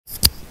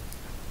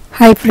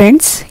Hi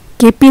friends,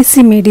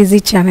 KPSC made easy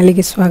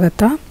ಚಾನಲ್ಗೆ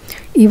ಸ್ವಾಗತ.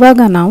 ಇವಾಗ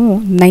ನಾವು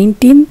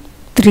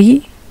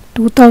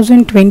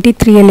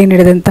 19/3/2023ಯಲ್ಲಿ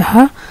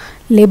ನಡೆದಂತಹ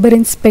ಲೇಬರ್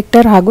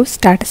ಇನ್ಸ್ಪೆಕ್ಟರ್ ಹಾಗೂ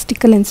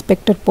ಸ್ಟ್ಯಾಟಿಸ್ಟಿಕಲ್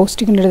ಇನ್ಸ್ಪೆಕ್ಟರ್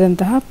ಪೋಸ್ಟಿಗೆ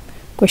ನಡೆದಂತಹ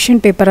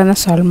ಕ್ವೆಶ್ಚನ್ ಪೇಪರನ್ನು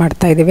ಸಾಲ್ವ್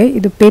ಮಾಡ್ತಾ ಇದ್ದೇವೆ.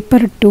 ಇದು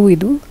ಪೇಪರ್ 2,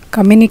 ಇದು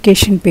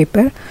ಕಮ್ಯುನಿಕೇಷನ್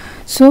ಪೇಪರ್.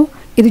 ಸೊ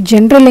ಇದು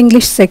ಜನರಲ್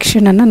ಇಂಗ್ಲೀಷ್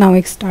ಸೆಕ್ಷನನ್ನು ನಾವು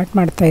ಈಗ ಸ್ಟಾರ್ಟ್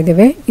ಮಾಡ್ತಾ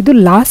ಇದ್ದೇವೆ. ಇದು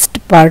ಲಾಸ್ಟ್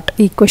ಪಾರ್ಟ್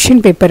ಈ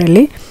ಕ್ವೆಶ್ಚನ್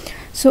ಪೇಪರಲ್ಲಿ.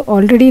 ಸೊ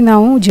ಆಲ್ರೆಡಿ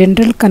ನಾವು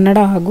ಜನರಲ್ ಕನ್ನಡ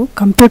ಹಾಗೂ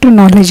ಕಂಪ್ಯೂಟರ್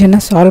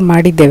ನಾಲೆಜನ್ನು ಸಾಲ್ವ್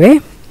ಮಾಡಿದ್ದೇವೆ.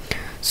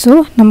 ಸೊ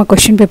ನಮ್ಮ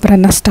ಕ್ವೆಶ್ಚನ್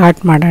ಪೇಪರನ್ನು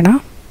ಸ್ಟಾರ್ಟ್ ಮಾಡೋಣ.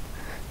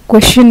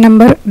 Question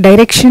number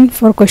direction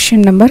for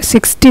question number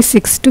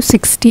 66 to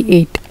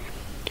 68.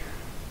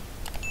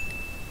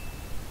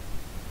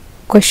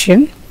 Question: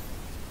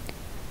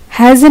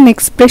 has an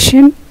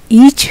expression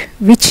each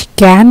which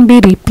can be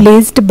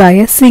replaced by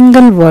a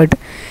single word.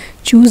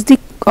 Choose the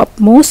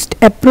most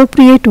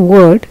appropriate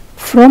word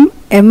from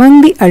among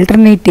the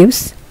alternatives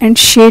and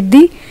shade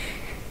the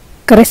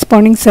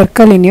corresponding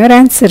circle in your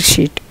answer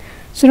sheet.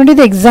 So ನೋಡಿ,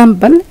 ಇದು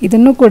example.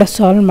 ಇದನ್ನು ಕೂಡ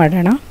solve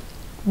ಮಾಡೋಣ.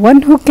 One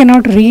who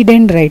cannot read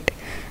and right.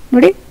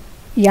 ನೋಡಿ,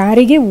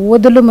 ಯಾರಿಗೆ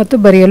ಓದಲು ಮತ್ತು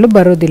ಬರೆಯಲು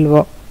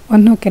ಬರೋದಿಲ್ವೋ,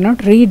 one who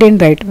cannot read and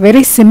right.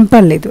 Very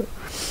simple ಇದು.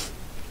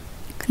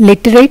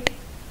 Literate,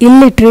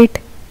 illiterate,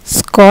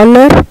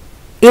 scholar,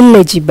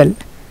 ಇಲ್ಲೆಜಿಬಲ್.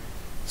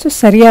 ಸೊ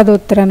ಸರಿಯಾದ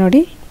ಉತ್ತರ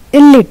ನೋಡಿ,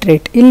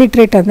 ಇಲ್ಲಿಟ್ರೇಟ್.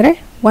 ಇಲ್ಲಿಟ್ರೇಟ್ ಅಂದರೆ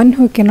one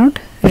who cannot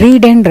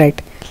read and right.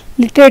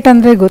 Literate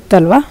ಅಂದರೆ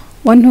ಗೊತ್ತಲ್ವಾ,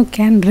 one who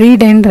can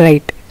read and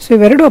right. So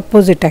ಇವೆರಡು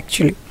ಅಪೋಸಿಟ್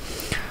ಆ್ಯಕ್ಚುಲಿ.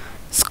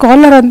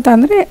 ಸ್ಕಾಲರ್ ಅಂತ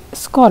ಅಂದರೆ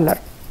ಸ್ಕಾಲರ್,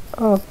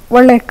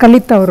 ಒಳ್ಳೆ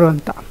ಕಲಿತವರು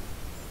ಅಂತ.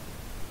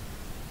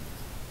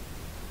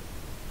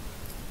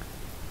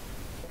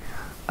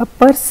 A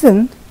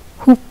person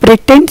who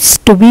ಪ್ರಿಟೆಂಡ್ಸ್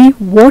to B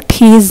what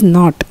he is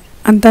not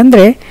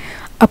ಅಂತಂದರೆ,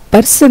 ಅ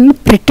ಪರ್ಸನ್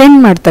ಪ್ರಿಟೆಂಡ್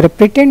ಮಾಡ್ತಾರೆ.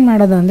 ಪ್ರಿಟೆಂಡ್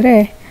ಮಾಡೋದಂದರೆ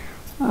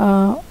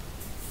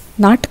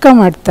ನಾಟಕ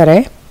ಮಾಡ್ತಾರೆ.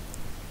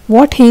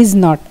 ವಾಟ್ ಹೀ ಈಸ್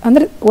ನಾಟ್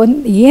ಅಂದರೆ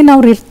ಏನು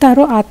ಅವ್ರು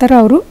ಇರ್ತಾರೋ ಆ ಥರ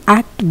ಅವರು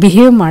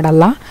ಬಿಹೇವ್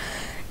ಮಾಡಲ್ಲ,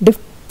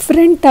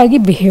 ಡಿಫ್ರೆಂಟಾಗಿ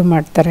ಬಿಹೇವ್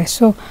ಮಾಡ್ತಾರೆ.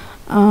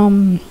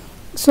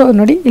 ಸೊ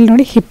ನೋಡಿ, ಇಲ್ಲಿ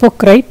ನೋಡಿ,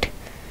 ಹಿಪೋಕ್ರೈಟ್,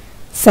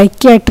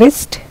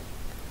 ಸೈಕಿಯಾಟ್ರಿಸ್ಟ್,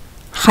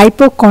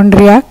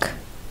 ಹೈಪೋಕಾಂಡ್ರಿಯಾಕ್,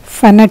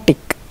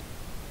 ಫೆನಟಿಕ್.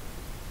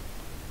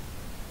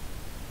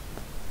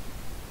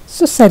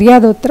 ಸೊ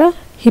ಸರಿಯಾದ ಉತ್ತರ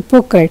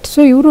ಹಿಪೋಕ್ರೈಟ್. ಸೊ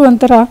ಇವರು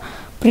ಒಂಥರ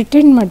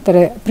ಪ್ರಿಟೆಂಡ್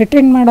ಮಾಡ್ತಾರೆ.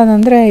 ಪ್ರಿಟೆಂಡ್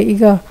ಮಾಡೋದಂದರೆ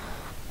ಈಗ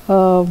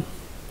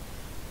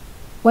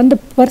ಒಂದು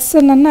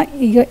ಪರ್ಸನನ್ನು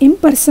ಈಗ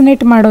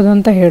ಇಂಪರ್ಸನೇಟ್ ಮಾಡೋದು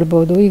ಅಂತ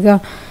ಹೇಳ್ಬೋದು. ಈಗ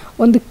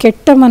ಒಂದು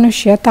ಕೆಟ್ಟ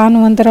ಮನುಷ್ಯ ತಾನು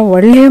ಒಂಥರ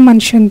ಒಳ್ಳೆಯ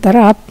ಮನುಷ್ಯನ ಥರ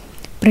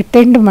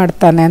ಪ್ರಿಟೆಂಡ್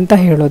ಮಾಡ್ತಾನೆ ಅಂತ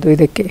ಹೇಳೋದು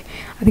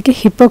ಅದಕ್ಕೆ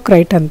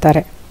ಹಿಪೋಕ್ರೈಟ್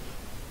ಅಂತಾರೆ.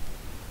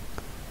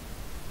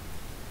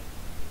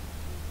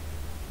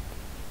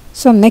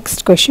 So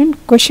next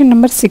question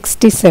number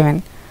 67.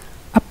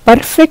 A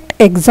perfect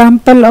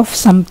example of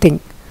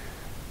something.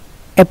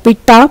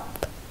 ಎಪಿಟಾಪ್,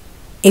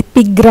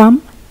 ಎಪಿಗ್ರಾಮ್,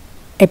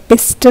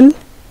 epistle,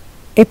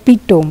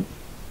 epitome.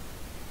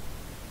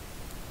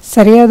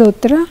 ಸರಿಯಾದ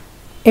ಉತ್ತರ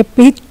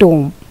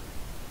ಎಪಿಟೋಮ್.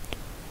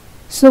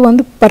 ಸೊ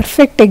ಒಂದು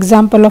ಪರ್ಫೆಕ್ಟ್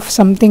ಎಕ್ಸಾಂಪಲ್ ಆಫ್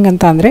ಸಮಥಿಂಗ್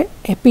ಅಂತ ಅಂದರೆ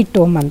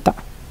ಎಪಿಟೋಮ್ ಅಂತ.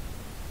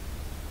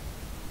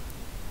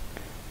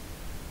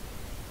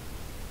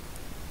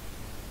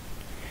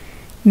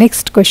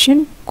 Next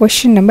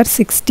question number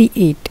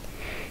 68.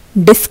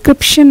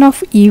 Description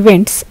of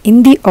events in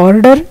the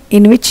order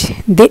in which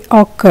they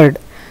ಆಕರ್ಡ್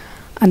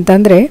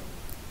ಅಂತಂದರೆ,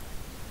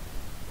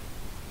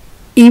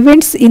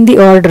 events in the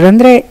order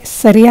ಅಂದರೆ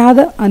ಸರಿಯಾದ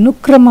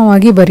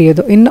ಅನುಕ್ರಮವಾಗಿ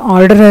ಬರೆಯೋದು, ಇನ್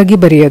ಆರ್ಡರ್ ಆಗಿ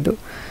ಬರೆಯೋದು.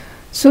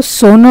 ಸೊ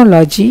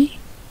ಸೋನೋಲಾಜಿ,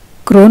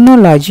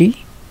 ಕ್ರೋನೋಲಾಜಿ,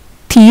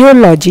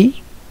 ಥಿಯೋಲಾಜಿ,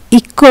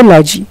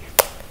 ಇಕೋಲಾಜಿ.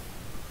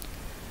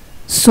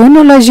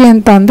 ಸೋನೋಲಾಜಿ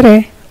ಅಂತ ಅಂದರೆ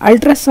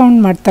ಅಲ್ಟ್ರಾಸೌಂಡ್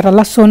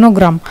ಮಾಡ್ತಾರಲ್ಲ,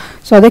 ಸೋನೋಗ್ರಾಮ್.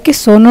 ಸೊ ಅದಕ್ಕೆ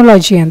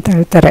ಸೋನೋಲಾಜಿ ಅಂತ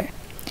ಹೇಳ್ತಾರೆ.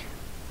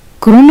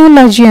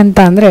 ಕ್ರೋನೋಲಾಜಿ ಅಂತ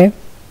ಅಂದರೆ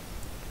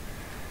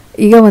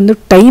ಈಗ ಒಂದು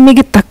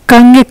ಟೈಮಿಗೆ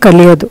ತಕ್ಕಂಗೆ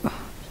ಕಲಿಯೋದು.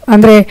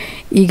 ಅಂದರೆ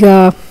ಈಗ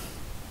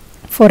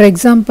ಫಾರ್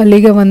ಎಕ್ಸಾಂಪಲ್,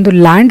 ಈಗ ಒಂದು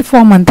ಲ್ಯಾಂಡ್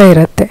ಫಾರ್ಮ್ ಅಂತ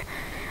ಇರುತ್ತೆ,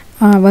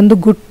 ಒಂದು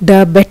ಗುಡ್ಡ,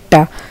 ಬೆಟ್ಟ.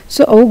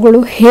 ಸೊ ಅವುಗಳು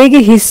ಹೇಗೆ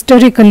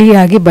ಹಿಸ್ಟರಿಕಲಿ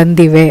ಆಗಿ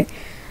ಬಂದಿವೆ.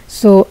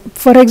 ಸೊ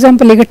ಫಾರ್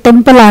ಎಕ್ಸಾಂಪಲ್, ಈಗ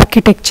ಟೆಂಪಲ್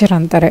ಆರ್ಕಿಟೆಕ್ಚರ್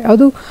ಅಂತಾರೆ,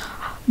 ಅದು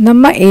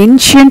ನಮ್ಮ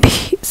ಏನ್ಷಿಯಂಟ್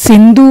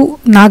ಸಿಂಧು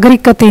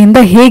ನಾಗರಿಕತೆಯಿಂದ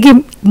ಹೇಗೆ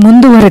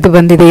ಮುಂದುವರೆದು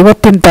ಬಂದಿದೆ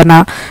ಇವತ್ತಿನ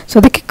ತನಕ. ಸೊ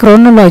ಅದಕ್ಕೆ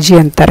ಕ್ರೋನೋಲಾಜಿ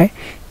ಅಂತಾರೆ.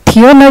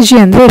 ಥಿಯೋಲಾಜಿ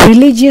ಅಂದರೆ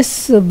ರಿಲಿಜಿಯಸ್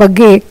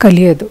ಬಗ್ಗೆ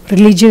ಕಲಿಯೋದು,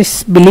 ರಿಲಿಜಿಯಸ್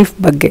ಬಿಲೀಫ್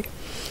ಬಗ್ಗೆ.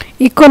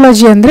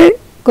 ಇಕೋಲಾಜಿ ಅಂದರೆ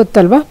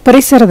ಗೊತ್ತಲ್ವಾ,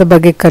 ಪರಿಸರದ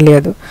ಬಗ್ಗೆ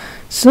ಕಲಿಯೋದು.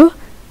 ಸೊ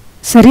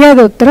ಸರಿಯಾದ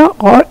ಉತ್ತರ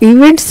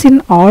events in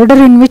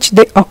order in which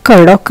they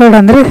occurred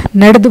ಅಂದರೆ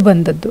ನಡೆದು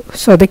ಬಂದದ್ದು.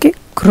 ಸೊ ಅದಕ್ಕೆ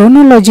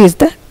ಕ್ರೋನೋಲಾಜಿ is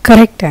the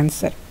correct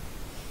answer.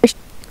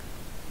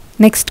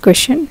 Next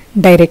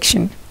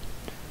direction.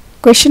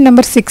 Question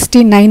number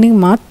 69ಗೆ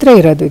ಮಾತ್ರ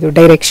ಇರೋದು ಇದು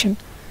direction.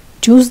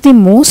 Choose the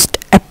most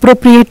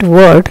appropriate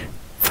word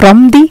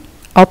from the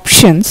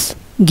options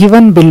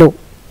given below.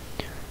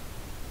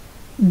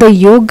 The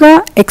yoga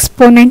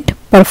exponent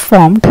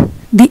performed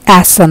the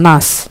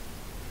asanas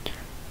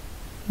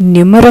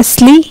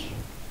ನ್ಯೂಮರಸ್ಲಿ,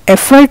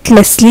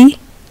 effortlessly,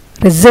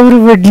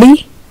 reservedly,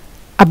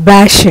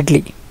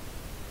 abashedly.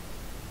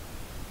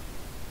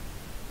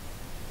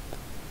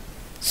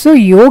 So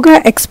yoga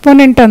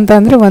exponent ಅಂತ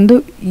ಅಂದರೆ ಒಂದು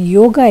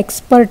ಯೋಗ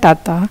expert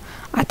ಆತ,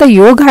 ಅಥವಾ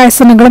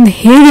ಯೋಗಾಸನಗಳನ್ನು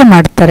ಹೇಗೆ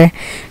ಮಾಡ್ತಾರೆ,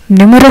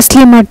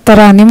 ನ್ಯೂಮರಸ್ಲಿ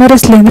ಮಾಡ್ತಾರಾ,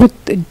 ನ್ಯೂಮರಸ್ಲಿ ಅಂದರೆ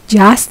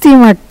ಜಾಸ್ತಿ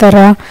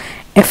ಮಾಡ್ತಾರಾ,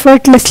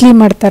 ಎಫರ್ಟ್ಲೆಸ್ಲಿ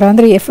ಮಾಡ್ತಾರಾ,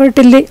 ಅಂದರೆ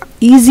ಎಫರ್ಟಲ್ಲಿ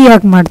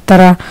ಈಸಿಯಾಗಿ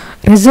ಮಾಡ್ತಾರಾ,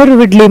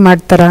 ರಿಸರ್ವ್ಡ್ಲಿ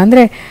ಮಾಡ್ತಾರಾ,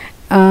 ಅಂದರೆ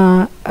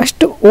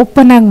ಅಷ್ಟು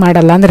ಓಪನ್ ಆಗಿ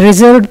ಮಾಡಲ್ಲ, ಅಂದರೆ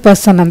ರಿಸರ್ವ್ಡ್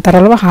ಪರ್ಸನ್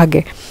ಅಂತಾರಲ್ವ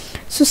ಹಾಗೆ.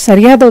 ಸೊ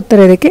ಸರಿಯಾದ ಉತ್ತರ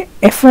ಇದಕ್ಕೆ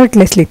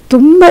ಎಫರ್ಟ್ಲೆಸ್ಲಿ,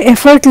 ತುಂಬ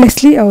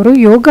ಎಫರ್ಟ್ಲೆಸ್ಲಿ ಅವರು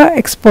ಯೋಗ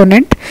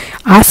ಎಕ್ಸ್ಪೋನೆಂಟ್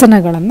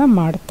ಆಸನಗಳನ್ನು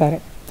ಮಾಡ್ತಾರೆ.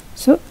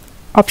 So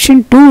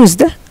option 2 is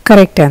the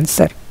correct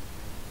answer.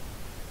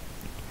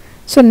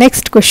 So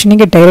next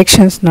ಕ್ವೆಶನಿಗೆ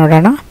directions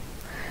ನೋಡೋಣ.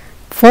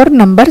 For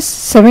numbers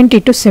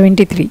 70 to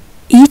 73,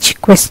 each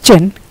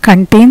question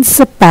contains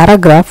a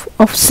paragraph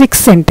of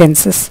 6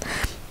 sentences.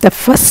 The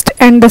first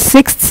and the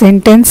 6th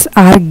sentence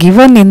are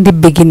given in the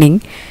beginning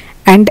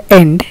and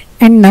end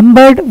and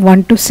numbered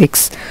 1 to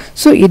 6.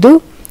 So ಇದು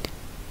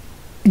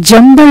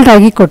jumbled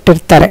ಆಗಿ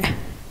ಕೊಟ್ಟಿರ್ತಾರೆ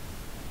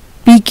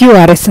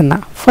PQRS ಅನ್ನು.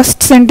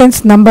 First sentence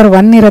number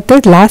 1 ಇರುತ್ತೆ,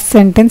 last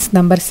sentence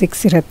number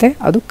 6 ಇರುತ್ತೆ,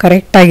 ಅದು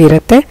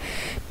ಕರೆಕ್ಟಾಗಿರುತ್ತೆ.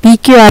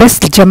 PQRS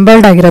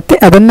jumbled ಆಗಿರುತ್ತೆ,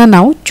 ಅದನ್ನು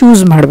ನಾವು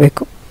ಚೂಸ್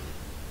ಮಾಡಬೇಕು.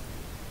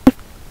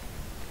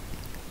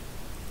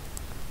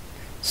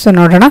 ಸೊ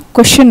ನೋಡೋಣ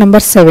question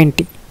number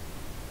 70.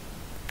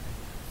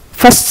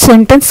 First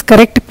sentence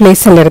correct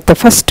ಪ್ಲೇಸಲ್ಲಿರುತ್ತೆ,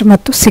 first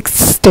ಮತ್ತು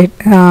 6th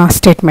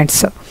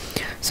ಸ್ಟೇಟ್ಮೆಂಟ್ಸ್.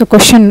 ಸೊ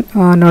ಕ್ವೆಶ್ಚನ್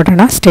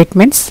ನೋಡೋಣ.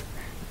 Statements: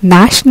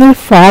 national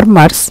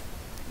farmers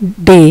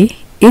day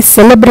is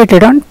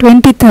celebrated on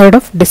 23rd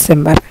of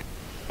December.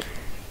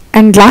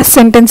 And last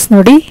sentence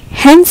ನೋಡಿ,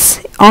 hence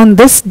on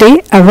this day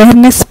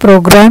awareness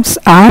programmes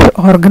R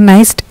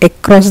organised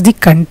across the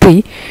country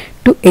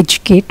to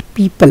educate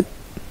people.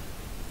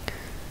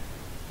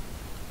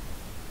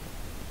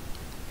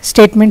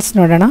 Statements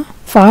ನೋಡೋಣ.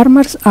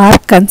 Farmers are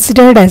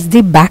considered as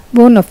the back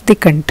bone of the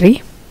country.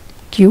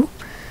 Q: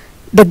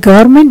 The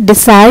government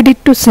decided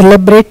to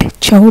celebrate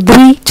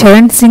Chaudhary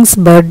Charan Singh's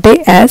birthday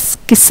as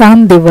Kisan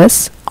Divas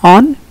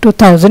on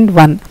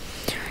 2001.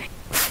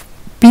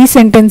 P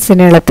sentence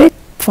ಏನು ಹೇಳುತ್ತೆ,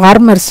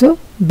 farmers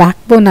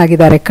back ಬೋನ್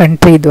ಆಗಿದ್ದಾರೆ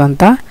ಕಂಟ್ರಿದು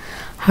ಅಂತ.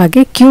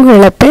 ಹಾಗೆ Q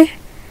ಹೇಳುತ್ತೆ,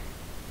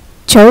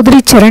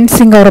 ಚೌಧರಿ ಚರಣ್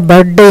ಸಿಂಗ್ ಅವರ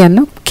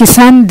ಬರ್ಡೇಯನ್ನು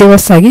ಕಿಸಾನ್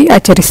ದಿವಸ್ ಆಗಿ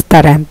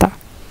ಆಚರಿಸ್ತಾರೆ ಅಂತ.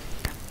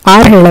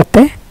 ಆರ್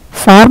ಹೇಳುತ್ತೆ,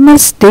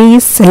 farmers day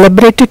is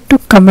celebrated to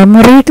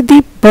ಕಮೆಮೊರೇಟ್ the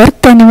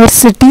birth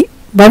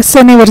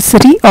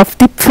anniversary of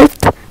the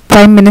 5th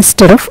prime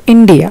minister of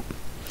India.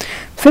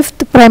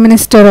 5th prime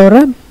minister ಅವರ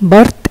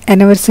ಬರ್ತ್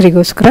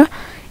ಆ್ಯನಿವರ್ಸರಿಗೋಸ್ಕರ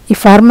ಈ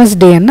farmers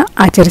ಡೇಯನ್ನು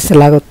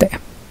ಆಚರಿಸಲಾಗುತ್ತೆ.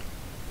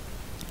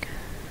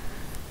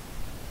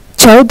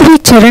 Chaudhary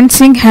Charan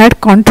Singh had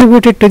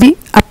contributed to the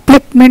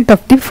upliftment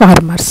of the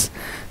farmers.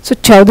 So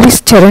Chaudhary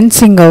Charan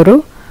Singh ಅವರು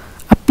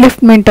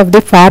ಅಪ್ಲಿಫ್ಟ್ಮೆಂಟ್ ಆಫ್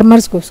ದಿ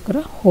ಫಾರ್ಮರ್ಸ್ಗೋಸ್ಕರ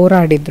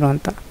ಹೋರಾಡಿದ್ರು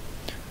ಅಂತ.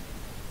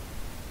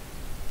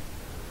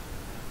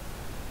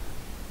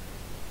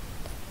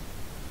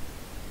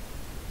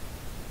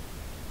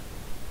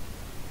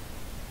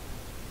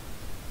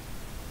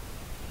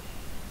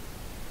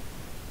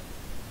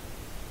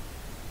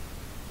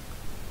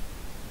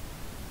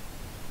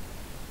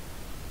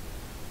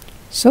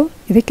 So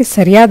ಇದಕ್ಕೆ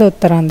ಸರಿಯಾದ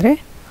ಉತ್ತರ ಅಂದರೆ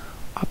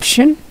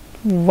option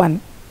 1.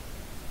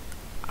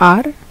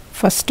 R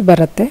first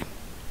ಬರುತ್ತೆ,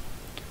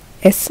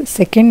 S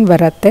second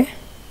ಬರುತ್ತೆ,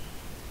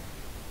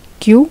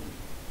 ಕ್ಯೂ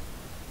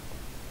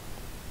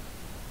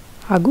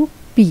ಹಾಗೂ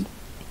P.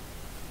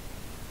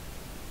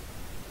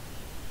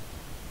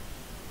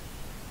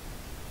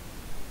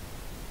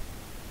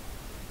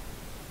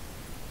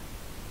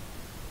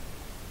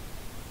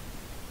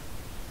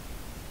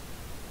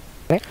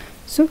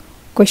 So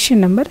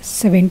question number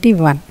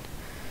 71.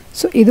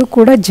 So ಇದು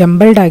ಕೂಡ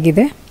ಜಂಬಲ್ಡ್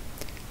ಆಗಿದೆ.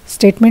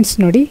 ಸ್ಟೇಟ್ಮೆಂಟ್ಸ್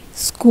ನೋಡಿ,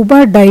 scuba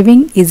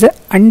diving is a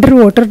under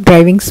water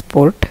driving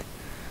sport.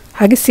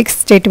 ಹಾಗೆ 6th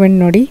ಸ್ಟೇಟ್ಮೆಂಟ್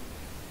ನೋಡಿ,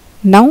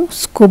 now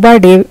scuba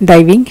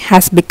diving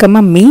has become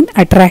a main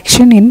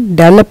attraction in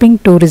developing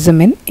tourism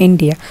in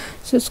India.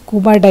 So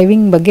scuba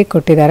diving ಬಗ್ಗೆ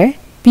ಕೊಟ್ಟಿದ್ದಾರೆ.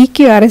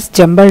 PQRS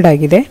jumbled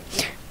ಆಗಿದೆ.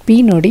 P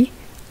ನೋಡಿ,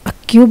 ಅ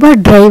Cuba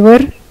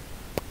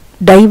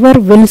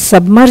driver will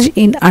submerge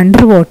in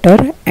under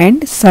water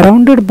and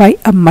surrounded by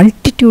a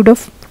multitude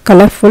of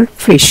colourful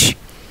fish.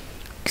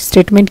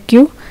 Statement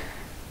Q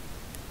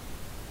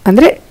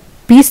ಅಂದರೆ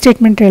P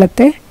statement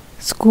ಹೇಳುತ್ತೆ,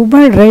 scuba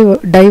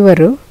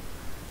driver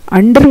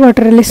under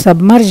ವಾಟರಲ್ಲಿ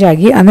submerge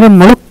ಆಗಿ ಅಂದರೆ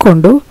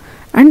ಮುಳುಕ್ಕೊಂಡು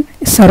and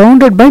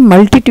surrounded by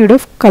multitude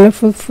of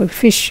colourful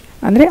fish,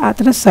 ಅಂದರೆ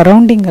ಅದರ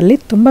ಸರೌಂಡಿಂಗಲ್ಲಿ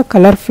ತುಂಬ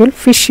colourful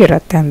fish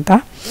ಇರುತ್ತೆ ಅಂತ.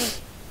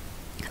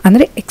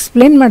 ಅಂದರೆ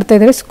ಎಕ್ಸ್ಪ್ಲೇನ್ ಮಾಡ್ತಾ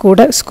ಇದ್ದಾರೆ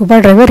ಸ್ಕೂಬಾ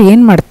ಡ್ರೈವರ್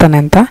ಏನು ಮಾಡ್ತಾನೆ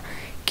ಅಂತ.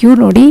 ಕ್ಯೂ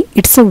ನೋಡಿ,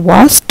 it's a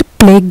vast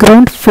play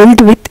ground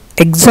filled with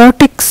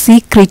exotic C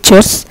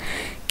creatures,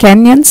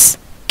 ಕ್ಯಾನ್ಯನ್ಸ್,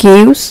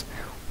 caves,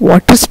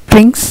 water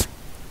springs,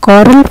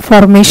 coral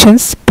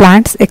formations,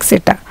 plants,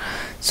 etc.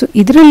 So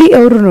ಇದರಲ್ಲಿ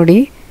ಅವರು ನೋಡಿ,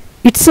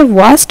 it's a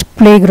vast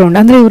play ground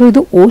ಅಂದರೆ ಇವರು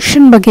ಇದು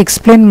ಓಷನ್ ಬಗ್ಗೆ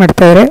ಎಕ್ಸ್ಪ್ಲೇನ್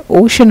ಮಾಡ್ತಾ ಇದ್ದಾರೆ.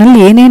 ಓಷನಲ್ಲಿ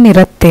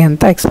ಏನೇನಿರುತ್ತೆ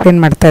ಅಂತ ಎಕ್ಸ್ಪ್ಲೇನ್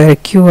ಮಾಡ್ತಾ ಇದ್ದಾರೆ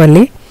ಕ್ಯೂ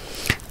ಅಲ್ಲಿ.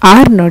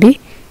 ಆರ್ ನೋಡಿ,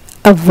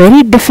 a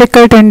very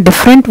difficult and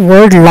different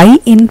word ಲೈ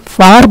in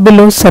for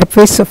below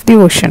surface of the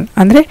ocean,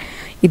 ಅಂದರೆ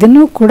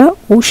ಇದನ್ನು ಕೂಡ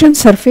ಓಷನ್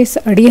ಸರ್ಫೇಸ್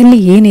ಅಡಿಯಲ್ಲಿ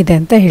ಏನಿದೆ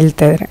ಅಂತ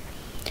ಹೇಳ್ತಾ ಇದ್ದಾರೆ.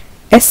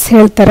 ಎಸ್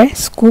ಹೇಳ್ತಾರೆ,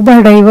 scuba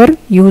driver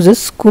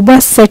uses scuba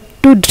set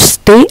to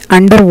stay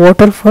under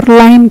water for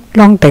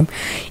long time.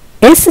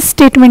 S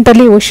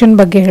ಸ್ಟೇಟ್ಮೆಂಟಲ್ಲಿ ocean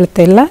ಬಗ್ಗೆ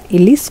ಹೇಳ್ತಾ ಇಲ್ಲ,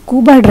 ಇಲ್ಲಿ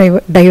ಸ್ಕೂಬಾ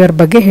ಡೈವರ್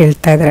ಬಗ್ಗೆ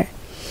ಹೇಳ್ತಾ ಇದ್ದಾರೆ.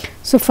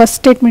 ಸೊ ಫಸ್ಟ್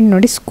ಸ್ಟೇಟ್ಮೆಂಟ್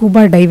ನೋಡಿ,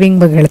 ಸ್ಕೂಬಾ ಡೈವಿಂಗ್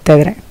ಬಗ್ಗೆ ಹೇಳ್ತಾ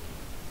ಇದ್ದಾರೆ.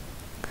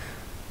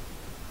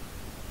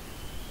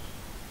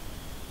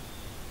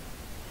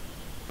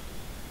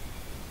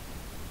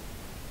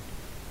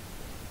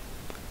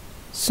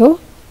 ಸೊ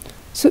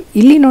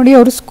ಇಲ್ಲಿ ನೋಡಿ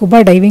ಅವರು ಸ್ಕೂಬಾ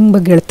ಡೈವಿಂಗ್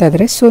ಬಗ್ಗೆ ಹೇಳ್ತಾ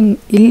ಇದ್ದಾರೆ. ಸೊ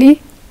ಇಲ್ಲಿ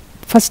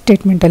ಫಸ್ಟ್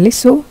ಸ್ಟೇಟ್ಮೆಂಟಲ್ಲಿ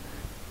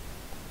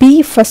ಪಿ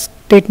ಫಸ್ಟ್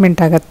ಸ್ಟೇಟ್ಮೆಂಟ್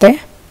ಆಗುತ್ತೆ,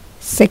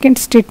 ಸೆಕೆಂಡ್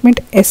ಸ್ಟೇಟ್ಮೆಂಟ್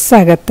ಎಸ್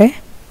ಆಗುತ್ತೆ.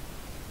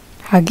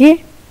 ಹಾಗೆ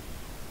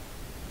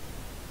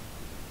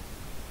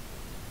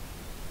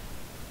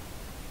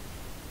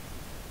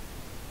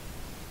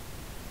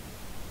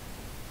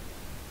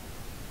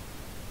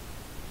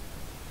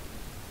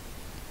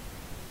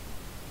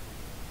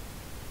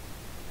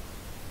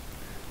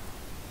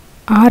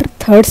ಆರ್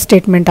ಥರ್ಡ್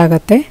ಸ್ಟೇಟ್ಮೆಂಟ್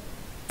ಆಗುತ್ತೆ,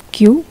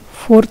 ಕ್ಯೂ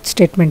ಫೋರ್ತ್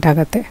ಸ್ಟೇಟ್ಮೆಂಟ್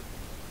ಆಗುತ್ತೆ.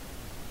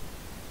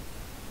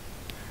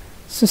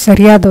 ಸೊ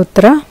ಸರಿಯಾದ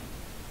ಉತ್ತರ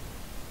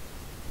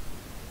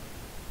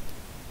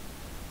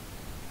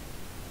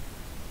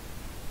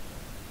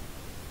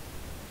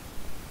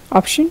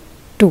option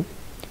 2,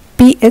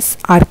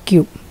 PSRQ.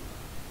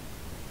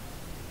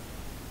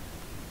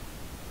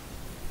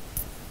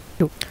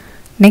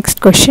 Next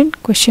question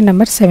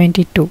number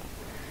 72.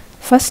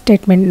 First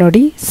statement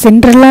nodi,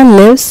 Cinderella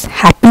lives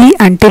happily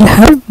until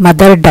her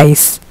mother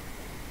dies.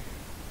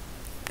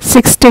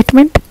 Sixth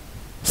statement,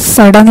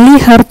 suddenly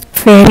her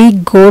fairy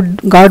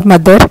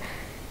godmother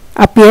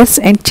appears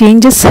and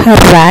changes her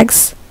rags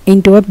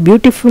into a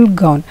beautiful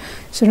gown.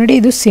 So nodi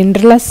idu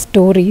Cinderella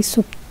story. So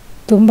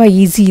tumba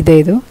easy ide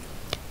idu.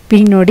 P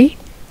ನೋಡಿ,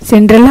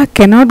 Cinderella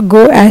cannot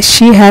go as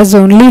she has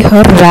only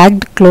Har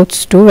ರ್ಯಾಗ್ಡ್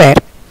clothes to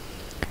wear.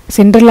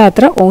 Cinderella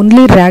ಹತ್ರ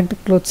only ರ್ಯಾಗ್ಡ್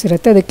clothes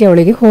ಇರುತ್ತೆ, ಅದಕ್ಕೆ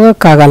ಅವಳಿಗೆ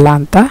ಹೋಗೋಕ್ಕಾಗಲ್ಲ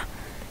ಅಂತ.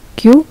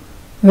 Q,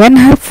 when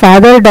Har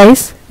father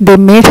dies they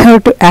made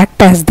her to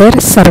act as there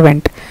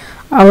servant.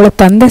 ಅವಳ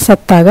ತಂದೆ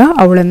ಸತ್ತಾಗ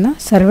ಅವಳನ್ನು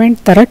ಸರ್ವೆಂಟ್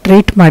ಥರ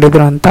ಟ್ರೀಟ್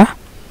ಮಾಡಿದರು ಅಂತ.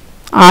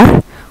 R,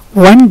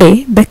 one day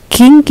the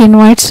king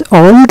invites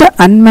all the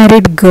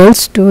unmarried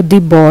girls to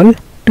the ball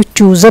to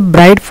choose a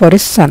bride for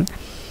his son.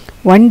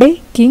 One day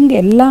king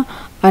ಎಲ್ಲ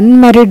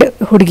unmarried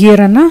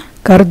ಹುಡುಗಿಯರನ್ನು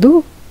ಕರೆದು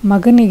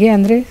ಮಗನಿಗೆ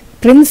ಅಂದರೆ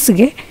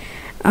ಪ್ರಿನ್ಸ್ಗೆ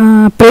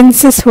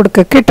ಪ್ರಿನ್ಸಸ್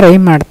ಹುಡ್ಕೋಕ್ಕೆ ಟ್ರೈ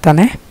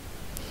ಮಾಡ್ತಾನೆ.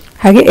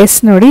 ಹಾಗೆ ಎಸ್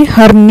ನೋಡಿ,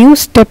 ಹರ್ new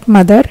step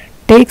mother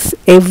takes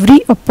every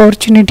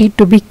opportunity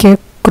to B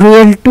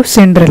cruel to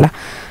Cinderella.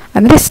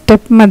 ಅಂದರೆ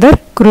step mother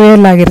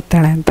cruel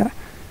ಆಗಿರ್ತಾಳೆ ಅಂತ.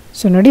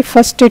 ಸೊ ನೋಡಿ,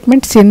 first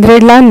statement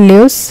Cinderella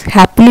lives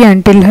happily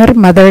until her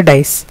mother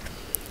dies.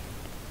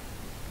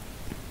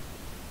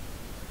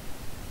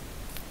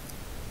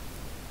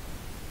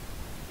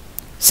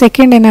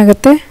 Second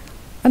ಏನಾಗುತ್ತೆ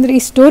ಅಂದರೆ,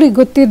 ಈ ಸ್ಟೋರಿ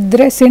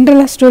ಗೊತ್ತಿದ್ದರೆ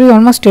ಸಿಂಡ್ರೆಲ್ಲಾ ಸ್ಟೋರಿ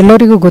ಆಲ್ಮೋಸ್ಟ್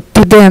ಎಲ್ಲರಿಗೂ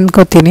ಗೊತ್ತಿದೆ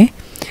ಅಂದ್ಕೋತೀನಿ.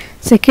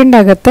 ಸೆಕೆಂಡ್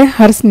ಆಗುತ್ತೆ,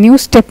 ಹರ್ new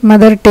step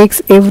mother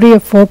takes every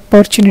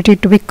opportunity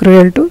to B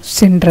cruel to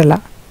Cinderella.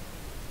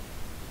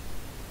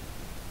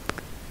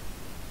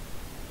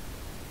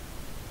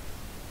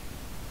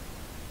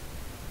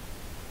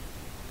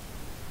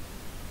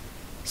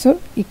 So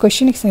ಈ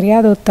ಕ್ವೆಶ್ಚನಿಗೆ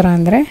ಸರಿಯಾದ ಉತ್ತರ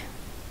ಅಂದರೆ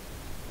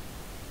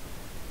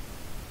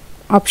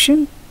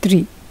option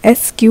 3,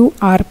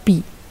 SQRP.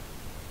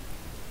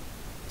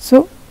 So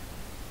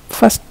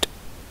first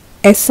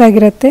S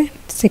ಆಗಿರುತ್ತೆ,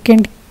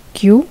 ಸೆಕೆಂಡ್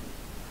ಕ್ಯೂ,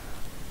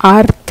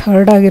 ಆರ್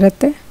ಥರ್ಡ್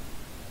ಆಗಿರುತ್ತೆ,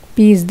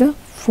 P is the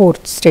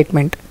fourth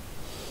statement.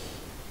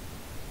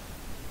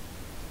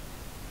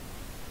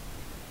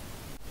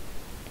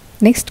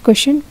 Next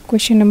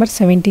question number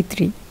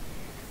 73.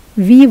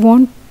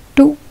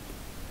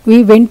 We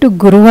went to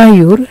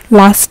Guruvayur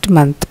last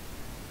month.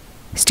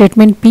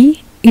 Statement P,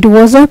 it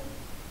was a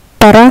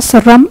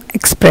Parasaram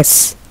Express.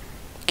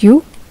 Q,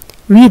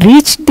 we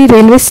reached the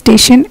railway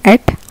station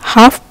at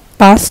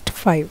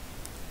 5:30.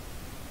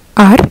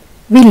 R,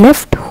 we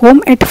left home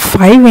at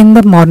 5 in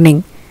the morning.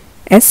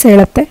 S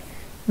ಹೇಳುತ್ತೆ,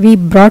 we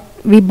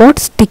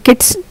bought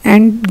tickets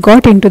and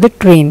got into the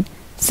train.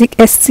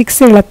 6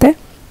 ಹೇಳುತ್ತೆ,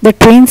 the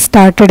train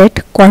started at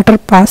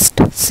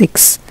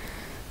 6:15.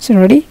 So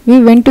ನೋಡಿ, we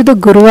went to the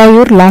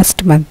Guruvayur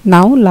last month.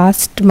 ನಾವು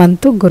last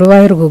month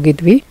ಗುರುವಾಯೂರ್ಗೆ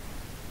ಹೋಗಿದ್ವಿ.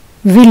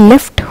 V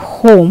left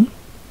home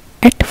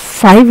at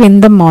 5 in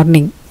the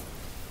morning.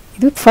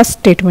 ಇದು first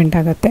statement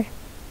ಆಗುತ್ತೆ.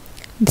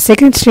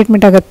 Second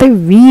statement ಆಗುತ್ತೆ,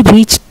 V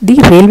reach the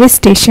railway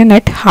station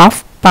at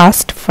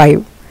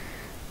 5:30.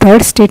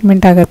 Third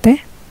statement ಆಗುತ್ತೆ,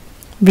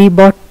 we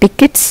bought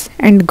tickets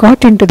and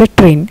got in to the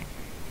train.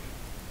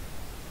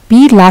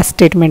 P last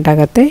statement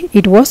ಆಗುತ್ತೆ,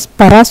 it was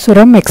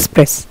ಪರಾಸುರಂ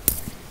express.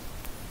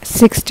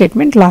 Six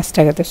statement last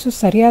ಆಗುತ್ತೆ. So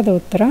ಸರಿಯಾದ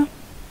ಉತ್ತರ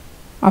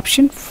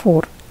option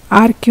 4,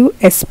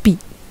 RQSP.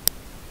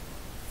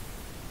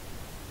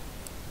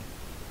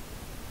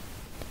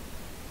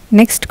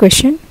 Next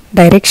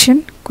direction.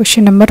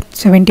 Question number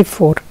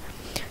 74.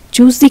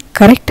 Choose the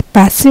correct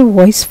passive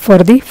voice for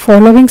the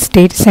following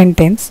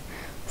sentence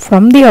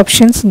from the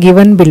options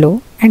given below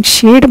and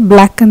shade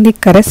black in the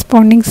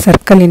corresponding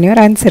circle in your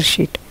answer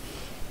sheet.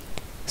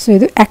 So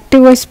ಇದು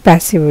active voice,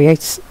 passive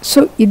voice. So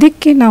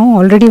ಇದಕ್ಕೆ ನಾವು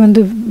already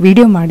ಒಂದು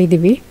video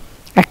ಮಾಡಿದ್ದೀವಿ,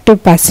 active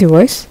passive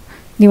voice.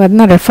 ನೀವು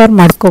ಅದನ್ನ refer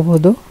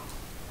ಮಾಡ್ಕೋಬೋದು.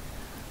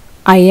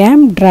 I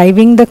am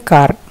driving the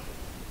car.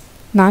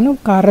 ನಾನು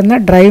ಕಾರನ್ನು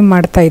ಡ್ರೈವ್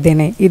ಮಾಡ್ತಾ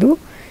ಇದ್ದೇನೆ. ಇದು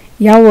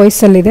ಯಾವ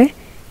ವಾಯ್ಸಲ್ಲಿದೆ?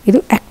 ಇದು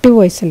ಆ್ಯಕ್ಟಿವ್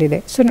ವಾಯ್ಸಲ್ಲಿದೆ.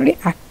 ಸೊ ನೋಡಿ,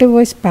 ಆ್ಯಕ್ಟಿವ್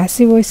ವಾಯ್ಸ್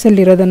ಪ್ಯಾಸಿವ್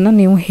ವಾಯ್ಸಲ್ಲಿರೋದನ್ನು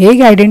ನೀವು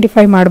ಹೇಗೆ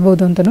ಐಡೆಂಟಿಫೈ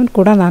ಮಾಡ್ಬೋದು ಅಂತಲೂ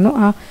ಕೂಡ ನಾನು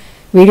ಆ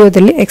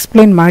ವಿಡಿಯೋದಲ್ಲಿ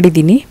ಎಕ್ಸ್ಪ್ಲೇನ್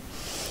ಮಾಡಿದ್ದೀನಿ.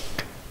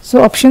 ಸೊ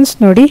ಆಪ್ಷನ್ಸ್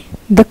ನೋಡಿ,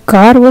 the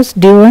car was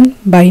driven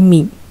by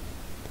me.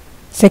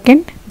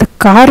 Second, the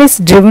car is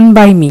driven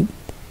by me.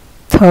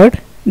 Third,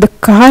 the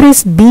car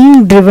is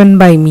being driven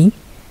by me.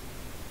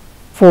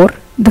 Four,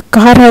 the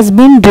car has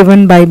been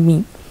driven by me.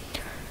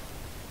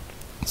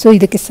 So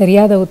ಇದಕ್ಕೆ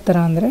ಸರಿಯಾದ ಉತ್ತರ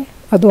ಅಂದರೆ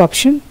ಅದು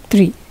option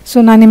 3. So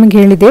ನಾನು ನಿಮಗೆ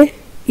ಹೇಳಿದೆ,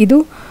 ಇದು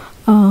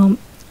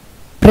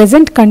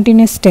present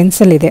continuous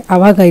ಟೆನ್ಸಲ್ಲಿದೆ.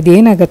 ಆವಾಗ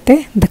ಇದೇನಾಗುತ್ತೆ,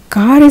 the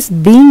car is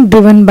being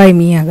driven by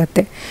me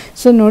ಆಗುತ್ತೆ.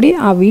 ಸೊ ನೋಡಿ,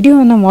 ಆ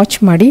ವಿಡಿಯೋವನ್ನು ವಾಚ್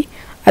ಮಾಡಿ,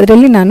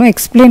 ಅದರಲ್ಲಿ ನಾನು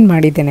ಎಕ್ಸ್ಪ್ಲೇನ್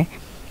ಮಾಡಿದ್ದೇನೆ.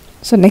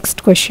 So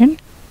next question,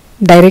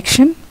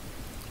 direction.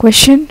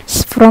 Questions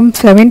from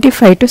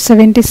 75 to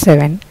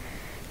 77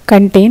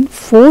 contain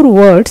 4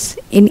 words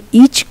in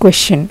each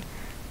question.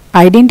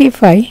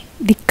 Identify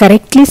the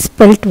correctly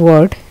spelt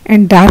word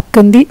and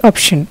darken the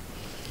option.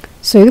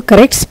 So ಇದು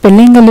correct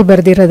ಸ್ಪೆಲ್ಲಿಂಗಲ್ಲಿ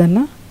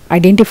ಬರೆದಿರೋದನ್ನು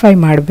identify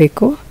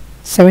ಮಾಡಬೇಕು.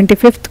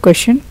 75th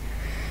question.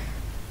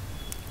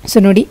 ಸೊ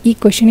ನೋಡಿ, ಈ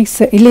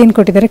ಕ್ವೆಶನಿಗೆ ಇಲ್ಲಿ ಏನು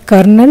ಕೊಟ್ಟಿದ್ದಾರೆ,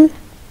 kernel,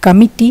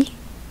 committee,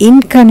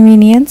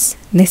 inconvenience,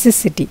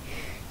 necessity.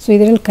 So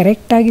ಇದರಲ್ಲಿ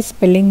ಕರೆಕ್ಟಾಗಿ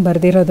spelling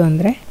ಬರೆದಿರೋದು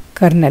ಅಂದರೆ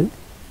ಕರ್ನಲ್.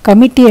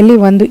 ಕಮಿಟಿಯಲ್ಲಿ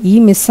ಒಂದು ಇ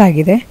ಮಿಸ್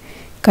ಆಗಿದೆ.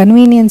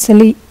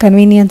 ಕನ್ವೀನಿಯನ್ಸಲ್ಲಿ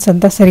ಕನ್ವೀನಿಯನ್ಸ್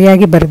ಅಂತ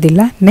ಸರಿಯಾಗಿ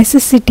ಬರೆದಿಲ್ಲ.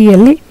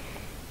 ನೆಸೆಸಿಟಿಯಲ್ಲಿ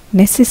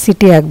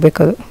ನೆಸೆಸಿಟಿ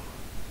ಆಗಬೇಕದು.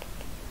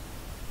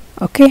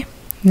 Okay,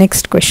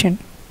 next question.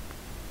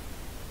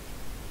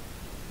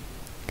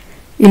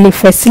 ಇಲ್ಲಿ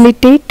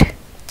facilitate,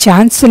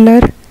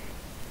 chancellor,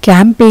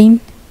 campaign,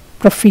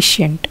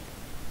 proficient.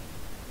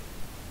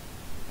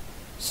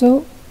 So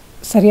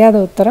ಸರಿಯಾದ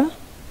ಉತ್ತರ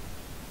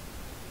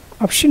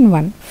ಆಪ್ಷನ್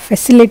 1,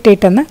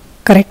 ಫೆಸಿಲಿಟೇಟನ್ನು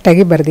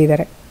ಕರೆಕ್ಟಾಗಿ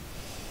ಬರೆದಿದ್ದಾರೆ.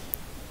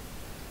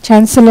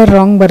 ಚಾನ್ಸಲರ್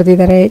ರಾಂಗ್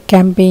ಬರೆದಿದ್ದಾರೆ,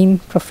 campaign,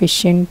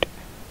 proficient.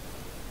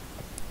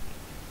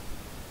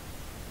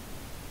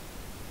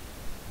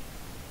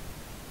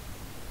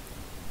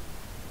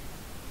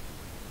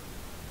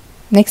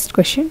 Next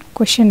question,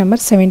 question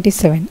number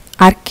 77.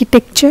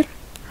 Architecture,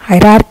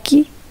 hierarchy,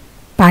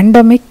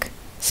 pandemic,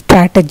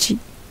 strategy.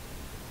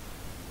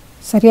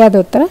 ಸರಿಯಾದ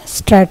ಉತ್ತರ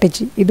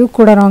ಸ್ಟ್ರಾಟಜಿ. ಇದು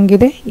ಕೂಡ ರಾಂಗ್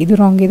ಇದೆ, ಇದು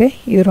ರಾಂಗ್ ಇದೆ,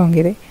 ಇದು ರಾಂಗ್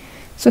ಇದೆ.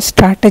 ಸೊ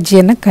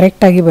ಸ್ಟ್ರಾಟಜಿಯನ್ನು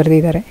ಕರೆಕ್ಟಾಗಿ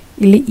ಬರೆದಿದ್ದಾರೆ.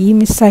 ಇಲ್ಲಿ ಇ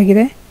ಮಿಸ್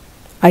ಆಗಿದೆ,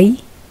 I,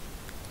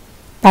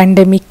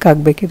 pandemic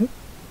ಆಗಬೇಕಿದು.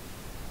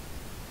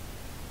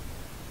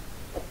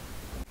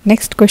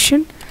 Next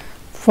question,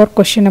 for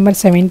question number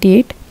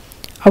 78.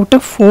 Out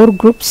of 4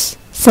 groups,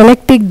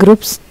 select the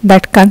groups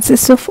that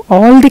consist of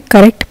all the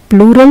correct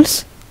plurals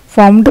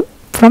formed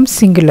from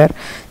singular.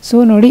 So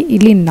ನೋಡಿ,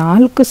 ಇಲ್ಲಿ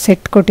 4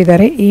 ಸೆಟ್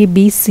ಕೊಟ್ಟಿದ್ದಾರೆ, A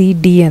B C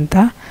D ಅಂತ.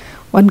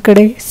 ಒಂದು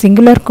ಕಡೆ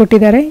singular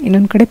ಕೊಟ್ಟಿದ್ದಾರೆ,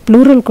 ಇನ್ನೊಂದು ಕಡೆ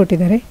ಪ್ಲೂರಲ್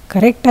ಕೊಟ್ಟಿದ್ದಾರೆ.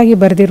 ಕರೆಕ್ಟಾಗಿ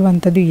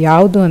ಬರೆದಿರುವಂಥದ್ದು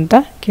ಯಾವುದು ಅಂತ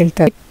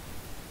ಕೇಳ್ತಾರೆ.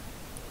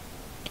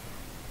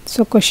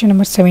 ಸೊ ಕ್ವೆಶನ್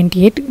ನಂಬರ್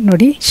 78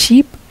 ನೋಡಿ,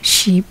 sheep,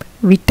 sheep,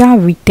 vita,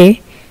 ವಿಟೆ,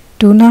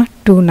 ಟೂನಾ,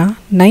 ಟೂನಾ,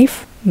 knife,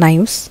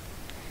 ನೈವ್ಸ್.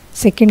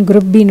 Second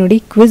group B ನೋಡಿ,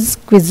 quiz,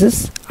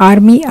 quizzes,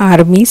 army,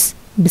 army's,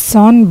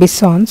 ಬಿಸಾನ್,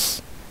 ಬಿಸಾನ್ಸ್,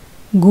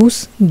 goose,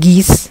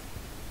 ಗೀಸ್.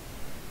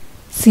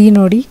 C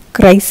ನೋಡಿ,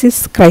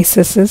 crisis,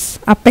 ಕ್ರೈಸಸಸ್,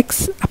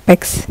 apex,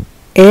 apex,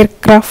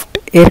 aircraft,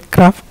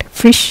 aircraft,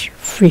 fish,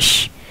 fish.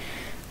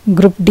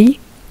 Group D,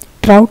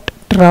 trout,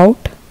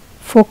 trout,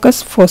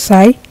 focus,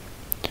 ಫೋಸಾಯ್,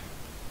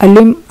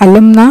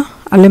 ಅಲುಮ್ನಾ,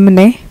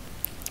 ಅಲುಮ್ನೆ,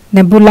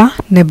 ನೆಬುಲಾ,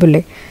 ನೆಬುಲೆ.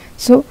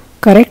 So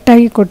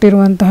ಕರೆಕ್ಟಾಗಿ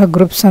ಕೊಟ್ಟಿರುವಂತಹ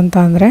ಗ್ರೂಪ್ಸ್ ಅಂತ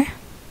ಅಂದರೆ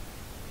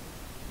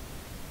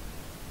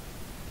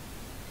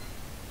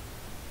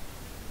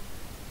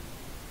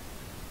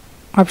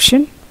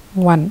ಆಪ್ಷನ್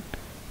 1,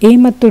 ಎ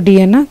ಮತ್ತು D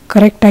ಅನ್ನು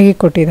ಕರೆಕ್ಟಾಗಿ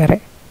ಕೊಟ್ಟಿದ್ದಾರೆ.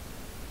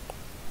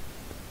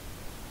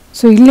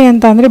 ಸೊ ಇಲ್ಲಿ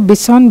ಅಂತ ಅಂದರೆ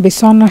ಬಿಸಾನ್,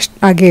 ಬಿಸಾನ್ ಅಷ್ಟು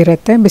ಹಾಗೆ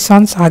ಇರುತ್ತೆ,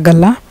 ಬಿಸಾನ್ಸ್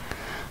ಆಗಲ್ಲ.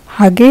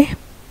 ಹಾಗೆ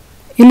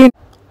ಇಲ್ಲಿ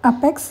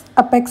ಅಪೆಕ್ಸ್,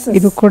 ಅಪೆಕ್ಸ್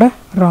ಇದು ಕೂಡ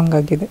ರಾಂಗ್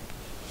ಆಗಿದೆ.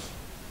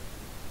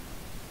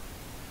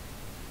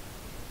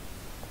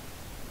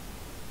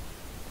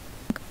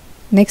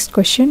 Next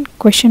question,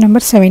 question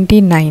number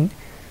 79.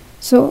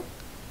 So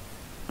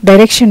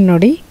direction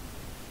ನೋಡಿ,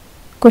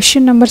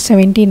 question number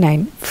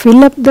 79.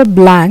 Fill up the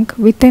blank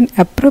with an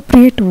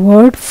appropriate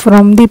word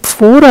from the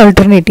 4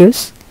 alternatives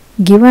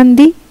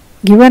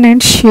given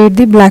and shade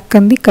the blank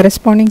on the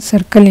corresponding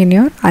circle in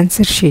your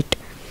answer sheet.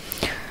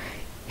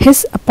 His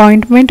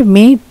appointment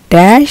may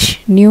dash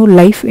new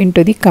life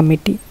into the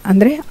committee.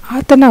 ಅಂದರೆ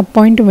ಆತನ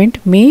appointment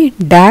May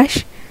dash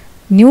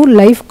new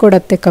life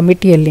ಕೊಡತ್ತೆ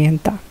ಕಮಿಟಿಯಲ್ಲಿ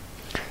ಅಂತ.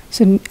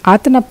 So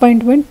ಆತನ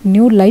appointment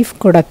new life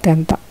ಕೊಡತ್ತೆ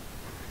ಅಂತ.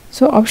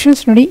 So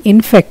options ನೋಡಿ,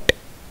 infect,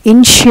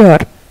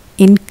 ensure,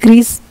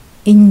 increase,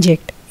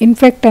 inject.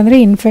 Infect ಅಂದರೆ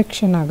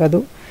infection ಆಗೋದು,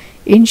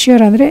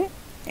 ಇನ್ಶ್ಯೂರ್ ಅಂದರೆ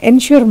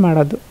ಎನ್ಶ್ಯೂರ್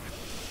ಮಾಡೋದು,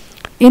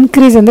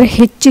 ಇನ್ಕ್ರೀಸ್ ಅಂದರೆ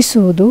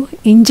ಹೆಚ್ಚಿಸುವುದು,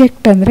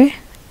 ಇಂಜೆಕ್ಟ್ ಅಂದರೆ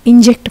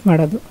ಇಂಜೆಕ್ಟ್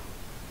ಮಾಡೋದು.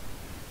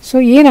 So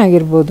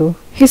ಏನಾಗಿರ್ಬೋದು,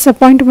 his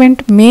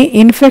appointment May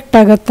infect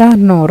ಆಗುತ್ತಾ?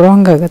 ನೋ,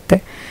 ರಾಂಗ್ ಆಗುತ್ತೆ.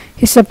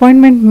 ಹಿಸ್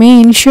ಅಪಾಯಿಂಟ್ಮೆಂಟ್ ಮೇ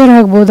ಇನ್ಶ್ಯೂರ್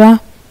ಆಗ್ಬೋದಾ?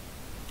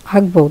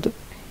 ಆಗ್ಬೋದು.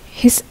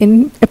 His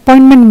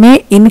appointment May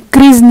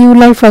increase new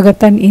life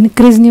ಆಗುತ್ತಾ?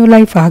 ಇನ್ಕ್ರೀಸ್ ನ್ಯೂ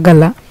ಲೈಫ್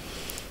ಆಗಲ್ಲ.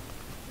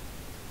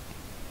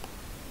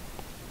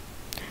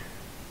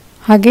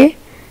 ಹಾಗೆ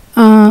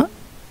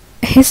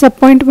his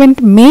appointment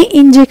May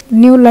inject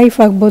new life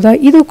ಆಗ್ಬೋದಾ?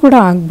 ಇದು ಕೂಡ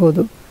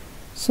ಆಗ್ಬೋದು.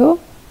 ಸೊ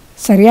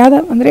ಸರಿಯಾದ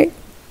ಅಂದರೆ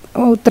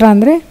ಉತ್ತರ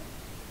ಅಂದರೆ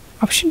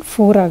ಆಪ್ಷನ್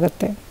 4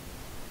 ಆಗುತ್ತೆ.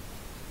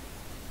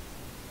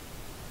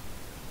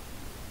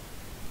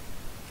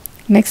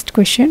 Next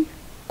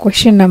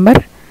question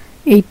number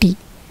 80.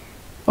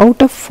 Out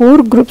of 4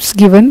 groups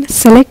given,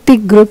 select the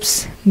groups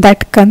that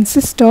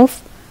consist of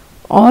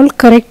all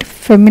correct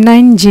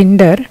feminine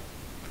gender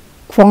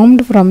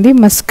formed from the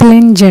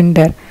masculine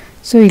gender.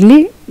 So ಇಲ್ಲಿ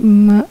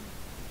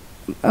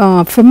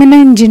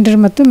ಫೆಮಿನೈನ್ ಜೆಂಡರ್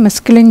ಮತ್ತು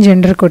ಮಸ್ಕ್ಯುಲಿನ್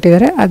ಜೆಂಡರ್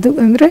ಕೊಟ್ಟಿದ್ದಾರೆ. ಅದು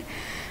ಅಂದರೆ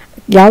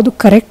ಯಾವುದು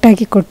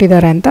ಕರೆಕ್ಟಾಗಿ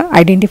ಕೊಟ್ಟಿದ್ದಾರೆ ಅಂತ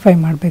ಐಡೆಂಟಿಫೈ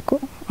ಮಾಡಬೇಕು.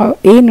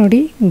 ಎ ನೋಡಿ,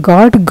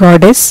 god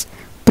goddess,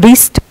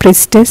 priest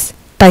ಪ್ರಿಸ್ಟೆಸ್,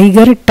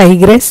 tiger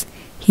ಟೈಗ್ರೆಸ್,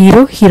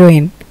 hero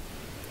heroine.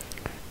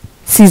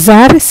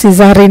 ಸಿಜಾರ್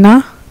ಸಿಜಾರಿನಾ,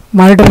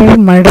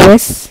 murderer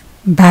ಮರ್ಡರೆಸ್,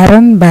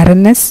 barren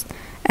baroness,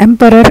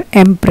 emperor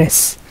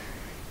empress.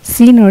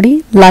 C ನೋಡಿ,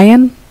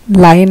 lion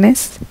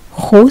lioness,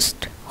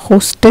 host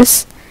hostess,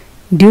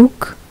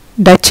 Duke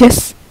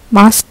duchess,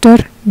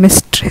 master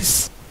mistress.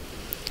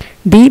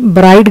 D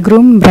bride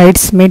groom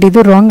Bryde's made.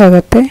 ಇದು ರಾಂಗ್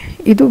ಆಗುತ್ತೆ,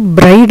 ಇದು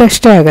ಬ್ರೈಡ್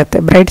ಅಷ್ಟೇ ಆಗುತ್ತೆ,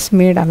 ಬ್ರೈಡ್ಸ್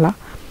ಮೇಡ್ ಅಲ್ಲ.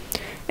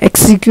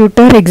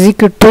 Executor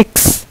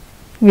ಎಕ್ಸಿಕ್ಯೂಟ್ರಿಕ್ಸ್,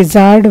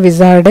 wizard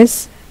ವಿಜಾರ್ಡೆಸ್,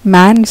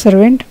 man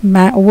servant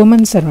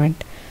woman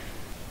servant.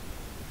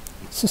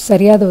 So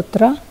ಸರಿಯಾದ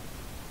ಉತ್ತರ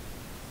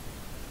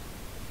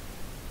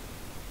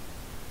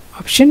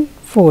option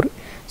 4.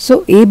 So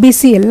A B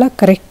C ಎಲ್ಲ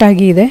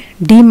ಕರೆಕ್ಟಾಗಿ ಇದೆ,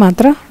 ಡಿ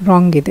ಮಾತ್ರ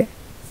ರಾಂಗ್ ಇದೆ.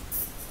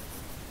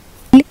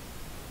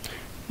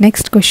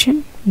 Next question,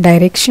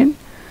 direction.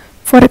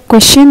 For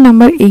question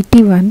number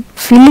 81,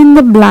 fill in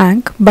the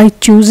blank by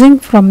choosing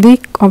from the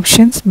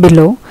options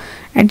below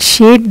and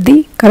shade the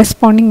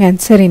corresponding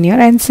answer in your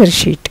answer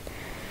sheet.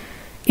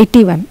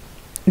 81.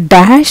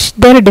 Dash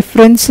their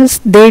differences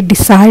they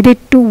decided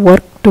to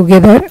work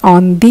together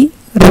on the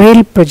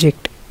rail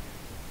project.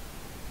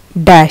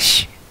 Dash.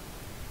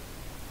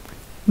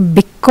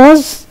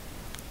 Because,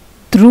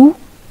 through,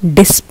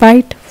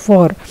 despite,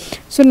 for.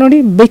 So ನೋಡಿ,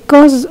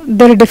 because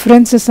their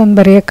differences ಅಂತ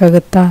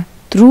ಬರೆಯೋಕ್ಕಾಗತ್ತಾ,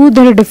 through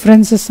there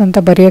differences ಅಂತ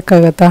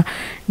ಬರೆಯೋಕ್ಕಾಗತ್ತಾ,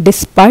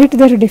 despite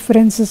there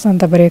differences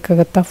ಅಂತ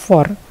ಬರೆಯೋಕ್ಕಾಗತ್ತಾ,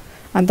 for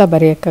ಅಂತ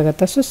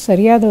ಬರೆಯೋಕ್ಕಾಗತ್ತಾ. So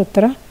ಸರಿಯಾದ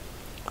ಉತ್ತರ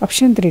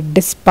option 3,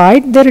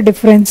 despite there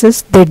differences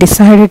they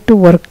decided to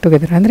work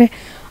together. ಅಂದರೆ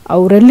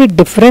ಅವರಲ್ಲಿ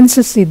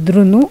differences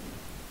ಇದ್ರೂ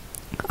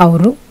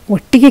ಅವರು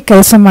ಒಟ್ಟಿಗೆ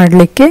ಕೆಲಸ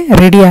ಮಾಡಲಿಕ್ಕೆ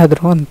ರೆಡಿ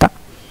ಆದರು ಅಂತ.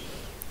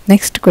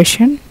 Next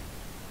question,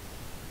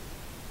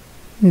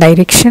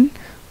 direction.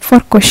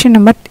 For question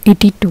number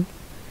 82,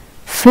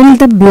 fill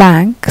the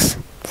blanks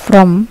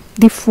from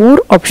the 4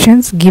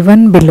 options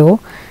given below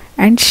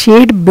and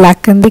shade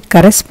blacken the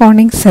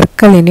corresponding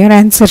circle in your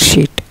answer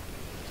sheet.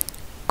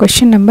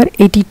 Question number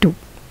 82.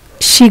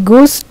 She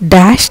goes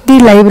dash the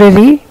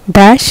library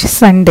dash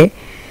Sunday.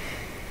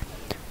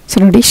 So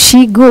ನೋಡಿ,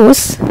 she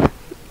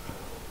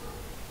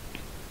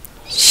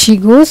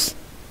goes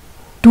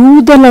to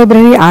the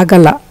library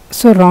ಆಗಲ್ಲ,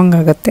 so wrong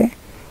ಆಗುತ್ತೆ.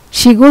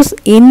 she goes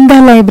in the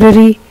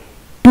library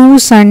to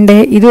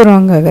Sunday, ಇದು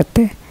wrong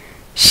ಆಗುತ್ತೆ.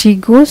 she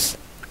goes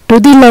to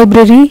the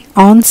library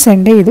on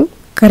Sunday, ಇದು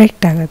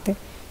correct ಆಗುತ್ತೆ.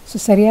 So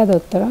ಸರಿಯಾದ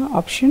ಉತ್ತರ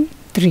option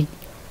 3,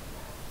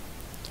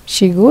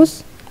 she goes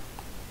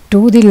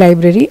to the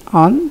library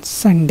on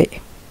Sunday,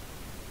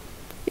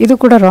 ಇದು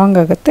ಕೂಡ ರಾಂಗ್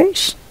ಆಗುತ್ತೆ.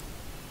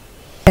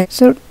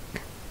 So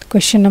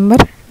question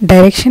number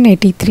direction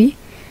 83.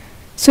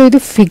 So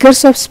ಇದು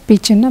ಫಿಗರ್ಸ್ ಆಫ್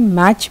ಸ್ಪೀಚನ್ನು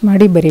ಮ್ಯಾಚ್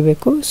ಮಾಡಿ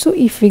ಬರೀಬೇಕು. ಸೊ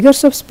ಈ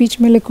ಫಿಗರ್ಸ್ ಆಫ್ ಸ್ಪೀಚ್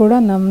ಮೇಲೆ ಕೂಡ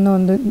ನಾನು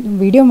ಒಂದು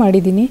ವಿಡಿಯೋ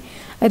ಮಾಡಿದ್ದೀನಿ,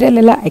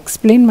 ಅದರಲ್ಲೆಲ್ಲ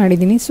ಎಕ್ಸ್ಪ್ಲೇನ್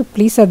ಮಾಡಿದ್ದೀನಿ. ಸೊ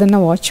ಪ್ಲೀಸ್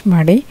ಅದನ್ನು ವಾಚ್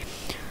ಮಾಡಿ.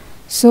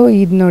 ಸೊ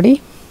ಇದು ನೋಡಿ,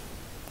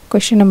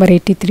 question number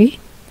 83.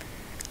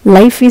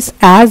 Life is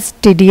as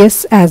tedious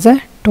as a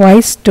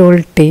twice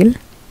told tail.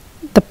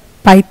 The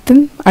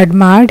Python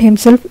admired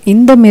himself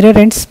in the mirror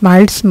and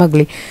smiled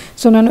ಸ್ಮಗ್ಲಿ.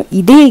 So ನಾನು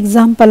ಇದೇ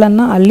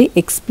ಎಕ್ಸಾಂಪಲನ್ನು ಅಲ್ಲಿ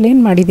ಎಕ್ಸ್ಪ್ಲೇನ್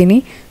ಮಾಡಿದ್ದೀನಿ.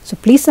 ಸೊ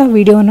ಪ್ಲೀಸ್ ಆ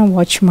ವಿಡಿಯೋನ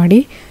ವಾಚ್ ಮಾಡಿ.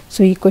 ಸೊ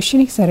ಈ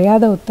ಕ್ವೆಶ್ಚನಿಗೆ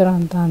ಸರಿಯಾದ ಉತ್ತರ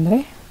ಅಂತ ಅಂದರೆ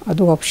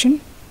ಅದು option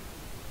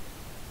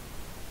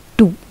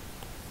 2.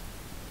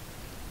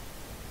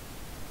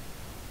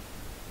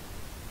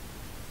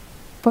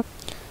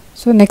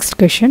 So next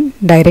question,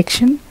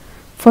 direction.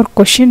 For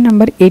question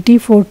number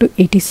 84 to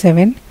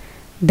 87,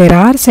 there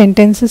are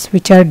sentences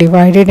which are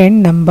divided and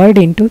numbered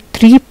into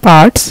 3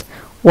 parts.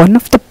 One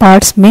of the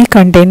parts may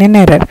contain an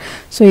error.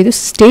 So ಇದು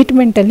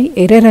statement ಅಲ್ಲಿ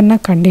error ಅನ್ನು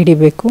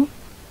ಕಂಡುಹಿಡಿಯಬೇಕು.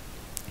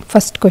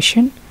 First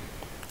question,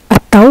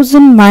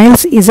 1000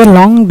 miles is a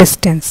long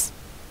distance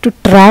to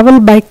travel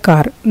by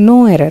car. No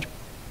error.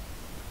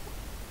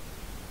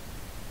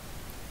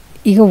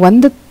 ಈಗ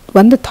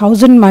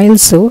 1000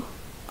 Miles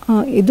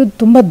ಇದು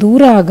ತುಂಬ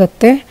ದೂರ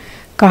ಆಗುತ್ತೆ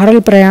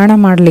ಕಾರಲ್ಲಿ ಪ್ರಯಾಣ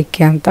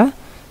ಮಾಡಲಿಕ್ಕೆ ಅಂತ.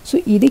 ಸೊ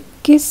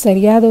ಇದಕ್ಕೆ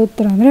ಸರಿಯಾದ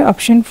ಉತ್ತರ ಅಂದರೆ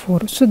option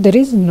 4. So there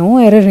is no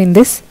error in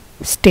this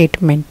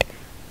statement.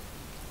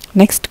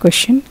 Next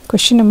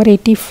question number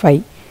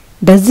 85.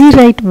 Does he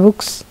right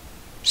books?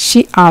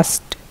 She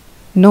asked.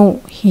 No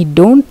he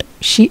don't.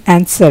 She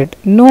answered.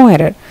 No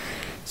error.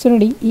 So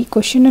ನೋಡಿ, ಈ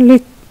ಕ್ವೆಶ್ಚನಲ್ಲಿ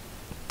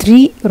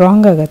 3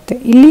 ರಾಂಗ್ ಆಗುತ್ತೆ.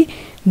 ಇಲ್ಲಿ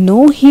no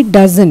he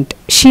doesn't,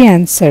 she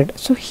answered.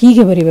 So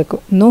ಹೀಗೆ ಬರೀಬೇಕು,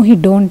 no he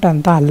don't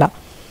ಅಂತ ಅಲ್ಲ.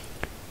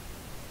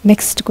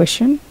 Next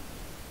question,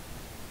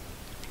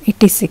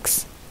 86.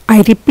 I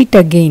repeat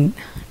again,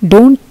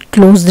 don't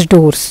close the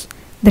doors.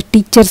 The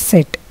teacher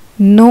said.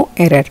 No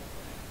error.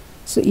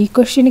 So ಈ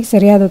ಕ್ವಶನಿಗೆ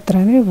ಸರಿಯಾದ ಉತ್ತರ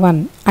ಅಂದರೆ 1.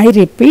 I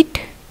repeat,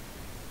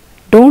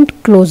 don't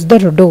close the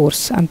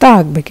doors ಅಂತ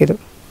ಆಗಬೇಕಿದು.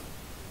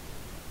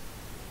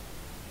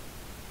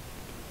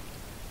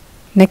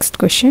 Next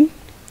question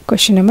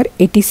number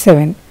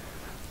 87.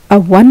 A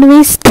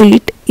one-way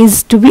street is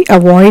to be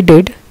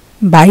avoided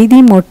by the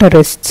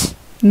motorists.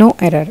 No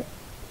error.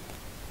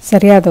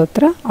 ಸರಿಯಾದ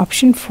ಉತ್ತರ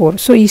option 4.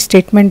 So ಈ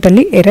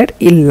ಸ್ಟೇಟ್ಮೆಂಟಲ್ಲಿ error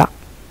ಇಲ್ಲ.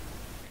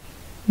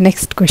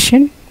 Next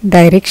question,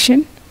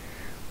 direction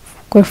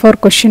for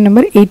question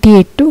number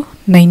 88 to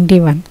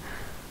 91.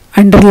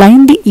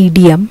 Underline the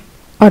idiom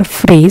or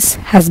phrase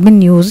has been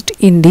used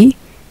in the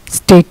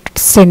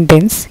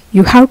sentence.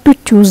 You have to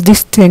choose the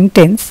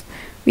sentence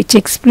which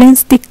explains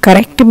the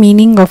correct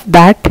meaning of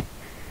that.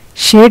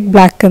 Shade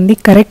black and the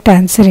correct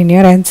answer in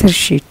your answer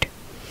sheet.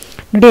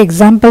 ನೋಡಿ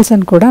examples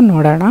ಅನ್ನು ಕೂಡ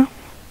ನೋಡೋಣ.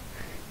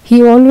 He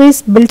always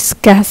builds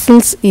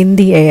castles in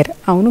the air.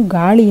 ಅವನು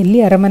ಗಾಳಿಯಲ್ಲಿ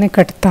ಅರಮನೆ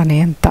ಕಟ್ತಾನೆ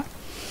ಅಂತ.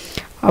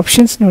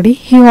 Options ನೋಡಿ,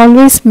 he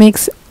always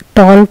makes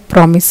tall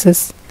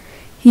promises,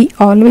 he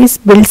always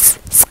builds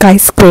sky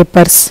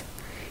scrapers,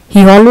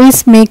 he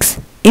always makes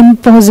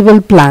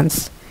impossible plants,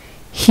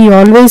 he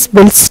always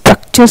builds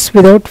structures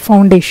without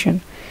foundation.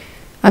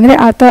 ಅಂದರೆ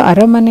ಆತ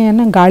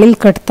ಅರಮನೆಯನ್ನು ಗಾಳಿಲಿ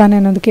ಕಟ್ತಾನೆ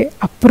ಅನ್ನೋದಕ್ಕೆ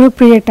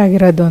ಅಪ್ರೋಪ್ರಿಯೇಟ್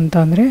ಆಗಿರೋದು ಅಂತ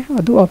ಅಂದರೆ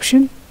ಅದು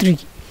option 3.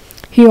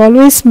 He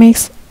always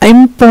makes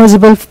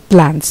impossible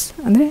plans,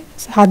 ಅಂದರೆ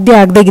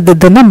ಸಾಧ್ಯ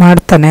ಆಗದಾಗಿದ್ದನ್ನು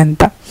ಮಾಡ್ತಾನೆ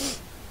ಅಂತ.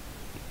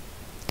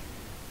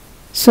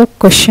 So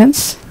question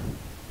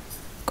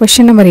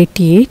number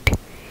 88.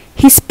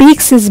 He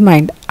speaks is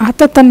mind.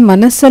 ಆತ ತನ್ನ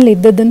ಮನಸ್ಸಲ್ಲಿ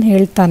ಇದ್ದದನ್ನು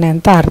ಹೇಳ್ತಾನೆ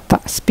ಅಂತ ಅರ್ಥ.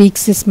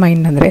 ಸ್ಪೀಕ್ಸ್ ಇಸ್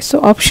ಮೈಂಡ್ ಅಂದರೆ. ಸೊ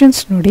ಆಪ್ಷನ್ಸ್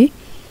ನೋಡಿ,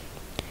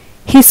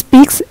 ಹಿ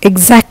speaks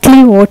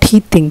exactly what he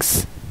thinks,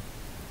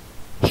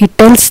 he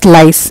tells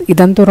lies,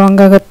 ಇದಂತೂ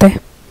ರಾಂಗ್ ಆಗುತ್ತೆ.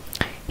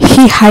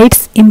 ಹಿ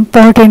ಹೈಡ್ಸ್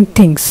ಇಂಪಾರ್ಟೆಂಟ್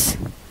ಥಿಂಗ್ಸ್,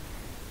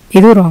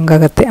 ಇದು ರಾಂಗ್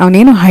ಆಗುತ್ತೆ.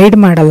 ಅವನೇನು ಹೈಡ್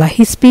ಮಾಡಲ್ಲ.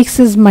 ಹಿ ಸ್ಪೀಕ್ಸ್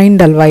ಇಸ್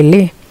ಮೈಂಡ್ ಅಲ್ವಾ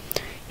ಇಲ್ಲಿ.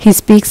 ಹಿ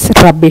ಸ್ಪೀಕ್ಸ್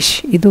ರಬಿಶ್,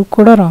 ಇದು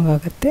ಕೂಡ ರಾಂಗ್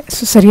ಆಗುತ್ತೆ.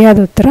 ಸೊ ಸರಿಯಾದ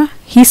ಉತ್ತರ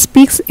ಹಿ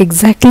speaks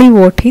exactly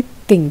what he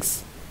thinks.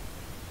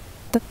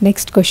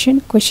 Next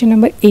question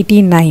number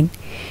 89.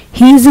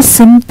 He is a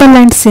simple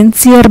and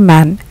sincere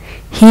man,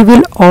 he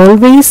will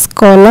always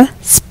call a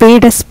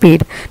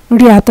speed.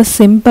 ನೋಡಿ, ಆತ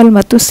ಸಿಂಪಲ್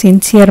ಮತ್ತು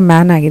ಸಿನ್ಸಿಯರ್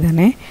ಮ್ಯಾನ್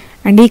ಆಗಿದ್ದಾನೆ.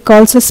 ಆ್ಯಂಡ್ ಈ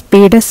ಕಾಲ್ಸ್ ಅ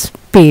ಸ್ಪೇಡ್.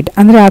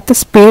 ಅಂದರೆ ಆತ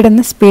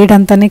ಸ್ಪೇಡನ್ನು ಸ್ಪೇಡ್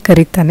ಅಂತಲೇ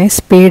ಕರೀತಾನೆ.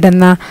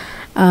 ಸ್ಪೇಡನ್ನು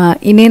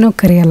ಇನ್ನೇನೋ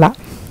ಕರೆಯಲ್ಲ,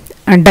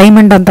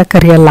 ಡೈಮಂಡ್ ಅಂತ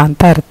ಕರೆಯಲ್ಲ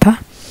ಅಂತ ಅರ್ಥ.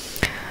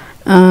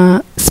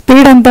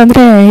 ಸ್ಪೇಡ್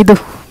ಅಂತಂದರೆ ಇದು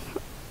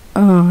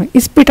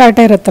ಇಸ್ಪಿಟ್ ಆಟ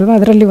ಇರುತ್ತಲ್ವ,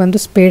 ಅದರಲ್ಲಿ ಒಂದು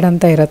ಸ್ಪೇಡ್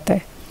ಅಂತ ಇರುತ್ತೆ.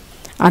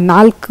 ಆ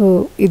 4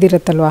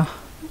 ಇದಿರುತ್ತಲ್ವ,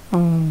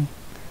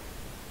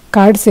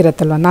 ಕಾರ್ಡ್ಸ್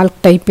ಇರುತ್ತಲ್ವ, 4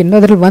 ಟೈಪಿಂದು,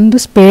 ಅದರಲ್ಲಿ ಒಂದು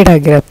ಸ್ಪೇಡ್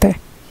ಆಗಿರುತ್ತೆ.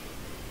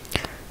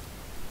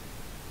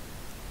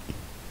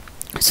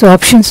 ಸೊ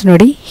ಆಪ್ಷನ್ಸ್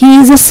ನೋಡಿ, he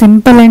is a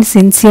simple and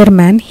sincere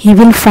man, he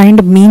will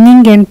find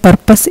meaning and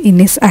purpose in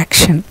his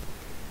action.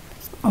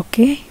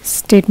 Okay,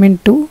 statement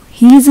 2.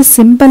 He is a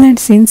simple and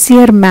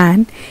sincere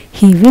man,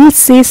 he will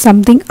say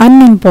something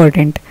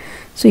unimportant.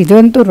 So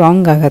ಇದಂತೂ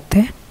wrong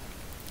ಆಗುತ್ತೆ.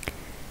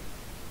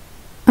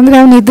 ಅಂದರೆ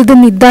ಅವನು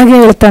ಇದ್ದದನ್ನು ಇದ್ದಾಗೆ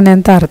ಹೇಳ್ತಾನೆ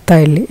ಅಂತ ಅರ್ಥ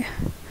ಇಲ್ಲಿ.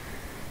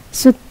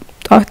 So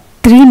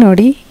 3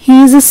 ನೋಡಿ, he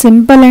is a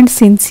simple and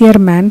sincere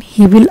man,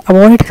 he will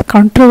avoid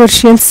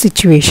controversial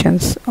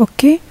situations.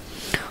 Okay.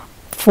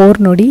 4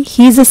 ನೋಡಿ,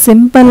 he is a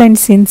simple and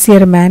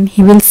sincere man,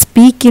 he will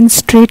speak in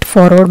straight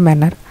forward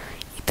manner.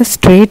 ಈತ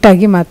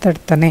ಸ್ಟ್ರೇಟಾಗಿ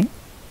ಮಾತಾಡ್ತಾನೆ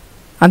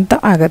ಅಂತ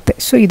ಆಗತ್ತೆ.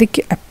 ಸೊ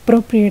ಇದಕ್ಕೆ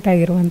ಅಪ್ರೋಪ್ರಿಯೇಟ್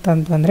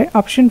ಆಗಿರುವಂಥದ್ದು ಅಂದರೆ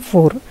ಆಪ್ಷನ್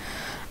 4.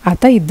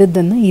 ಆತ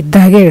ಇದ್ದದ್ದನ್ನು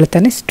ಇದ್ದಾಗೆ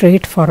ಹೇಳ್ತಾನೆ,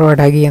 ಸ್ಟ್ರೇಟ್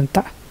ಫಾರ್ವರ್ಡ್ ಆಗಿ ಅಂತ.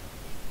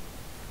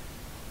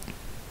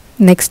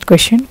 Next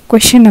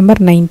question number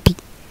 90.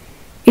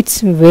 It's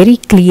very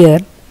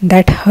clear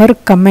that Har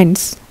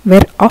comments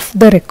wear of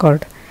the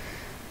record.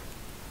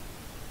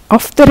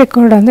 Of the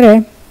record ಅಂದರೆ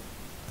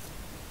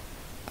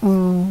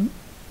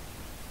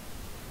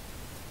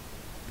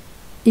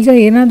ಈಗ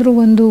ಏನಾದರೂ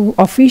ಒಂದು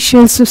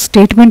ಅಫಿಷಿಯಲ್ಸು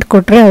ಸ್ಟೇಟ್ಮೆಂಟ್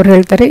ಕೊಟ್ಟರೆ ಅವ್ರು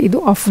ಹೇಳ್ತಾರೆ ಇದು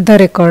ಆಫ್ ದ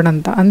ರೆಕಾರ್ಡ್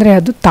ಅಂತ. ಅಂದರೆ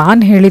ಅದು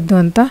ತಾನು ಹೇಳಿದ್ದು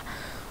ಅಂತ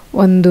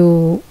ಒಂದು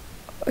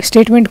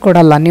ಸ್ಟೇಟ್ಮೆಂಟ್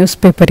ಕೊಡಲ್ಲ ನ್ಯೂಸ್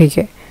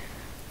ಪೇಪರಿಗೆ,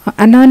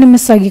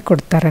 ಅನಾನಿಮಸ್ ಆಗಿ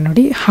ಕೊಡ್ತಾರೆ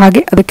ನೋಡಿ,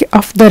 ಹಾಗೆ ಅದಕ್ಕೆ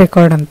ಆಫ್ ದ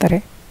ರೆಕಾರ್ಡ್ ಅಂತಾರೆ.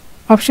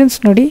 ಆಪ್ಷನ್ಸ್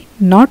ನೋಡಿ,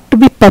 not to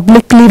B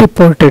publicly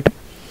reported,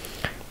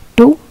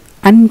 2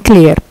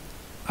 unclear,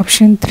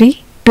 option 3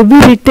 to B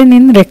return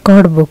in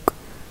record book,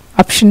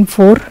 option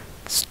 4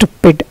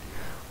 stupid.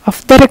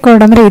 Of the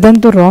record ಅಂದರೆ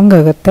ಇದಂತೂ ರಾಂಗ್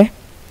ಆಗುತ್ತೆ.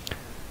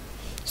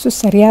 ಸೊ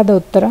ಸರಿಯಾದ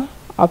ಉತ್ತರ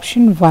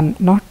option 1,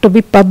 not to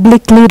B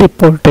publicly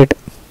reported,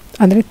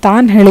 ಅಂದರೆ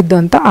ತಾನು ಹೇಳಿದ್ದು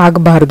ಅಂತ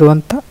ಆಗಬಾರ್ದು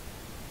ಅಂತ.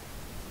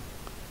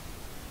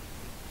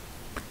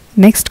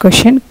 Next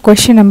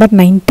question number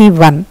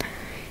 91.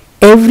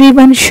 Every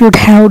one should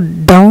have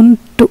down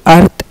to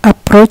earth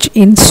approach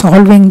in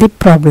solving the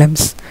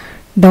problems.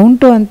 Down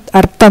to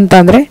earth ಅಂತ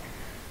ಅಂದರೆ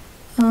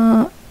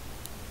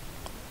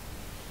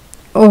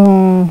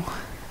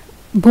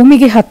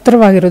ಭೂಮಿಗೆ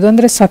ಹತ್ತಿರವಾಗಿರೋದು,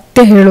 ಅಂದರೆ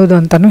ಸತ್ಯ ಹೇಳೋದು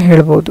ಅಂತಲೂ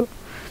ಹೇಳ್ಬೋದು.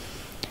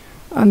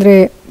 ಅಂದರೆ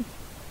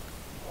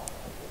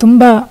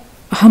ತುಂಬ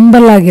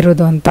ಹಂಬಲ್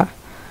ಆಗಿರೋದು ಅಂತ.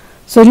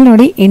 ಸೊ ಇಲ್ಲಿ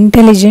ನೋಡಿ,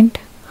 intelligent,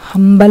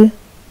 humble,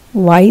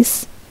 voice,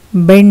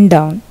 bend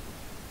down.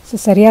 So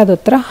ಸರಿಯಾದ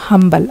ಉತ್ತರ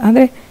ಹಂಬಲ್,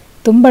 ಅಂದರೆ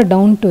ತುಂಬ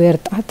ಡೌನ್ ಟು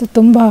ಎರ್ತ್, ಅಥವಾ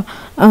ತುಂಬ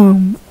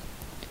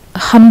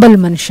ಹಂಬಲ್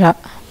ಮನುಷ್ಯ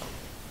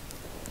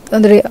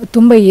ಅಂದರೆ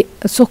ತುಂಬ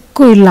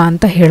ಸೊಕ್ಕು ಇಲ್ಲ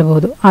ಅಂತ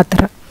ಹೇಳ್ಬೋದು ಆ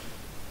ಥರ.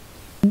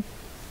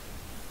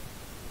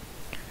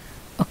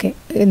 Okay,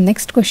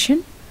 next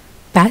question.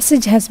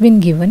 Passage has been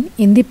given.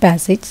 In the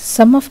passage,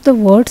 some of the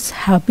words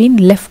have been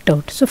left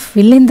out. So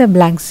fill in the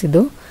blanks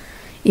ಇದು.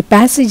 ಈ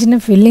ಪ್ಯಾಸೇಜ್ನ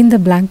fill in the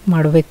blank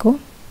ಮಾಡಬೇಕು.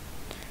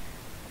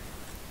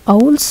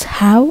 Owls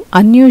have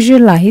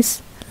unusual eyes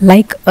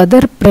like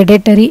other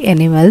predatory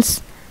animals.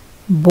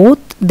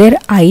 Both their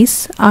eyes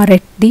are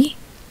at the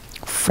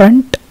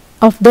front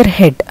of their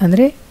head.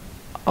 ಅಂದರೆ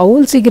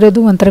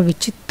ಔಲ್ಸಿಗಿರೋದು ಒಂಥರ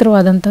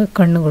ವಿಚಿತ್ರವಾದಂಥ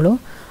ಕಣ್ಣುಗಳು.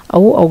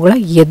 ಅವುಗಳ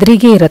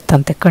ಎದುರಿಗೆ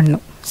ಇರುತ್ತಂತೆ ಕಣ್ಣು,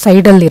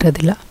 ಸೈಡಲ್ಲಿ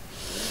ಇರೋದಿಲ್ಲ.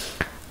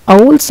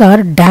 Owls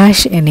are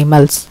dash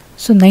animals.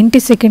 So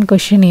 92nd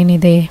question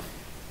ಏನಿದೆ?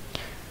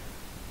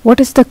 What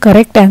is the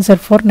correct answer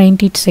for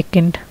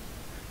 92nd?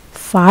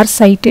 Far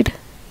sighted,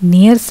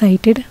 near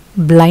sighted,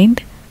 blind,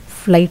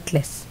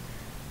 flightless.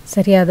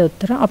 ಸರಿಯಾದ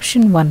ಉತ್ತರ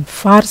option 1,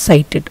 far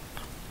sighted.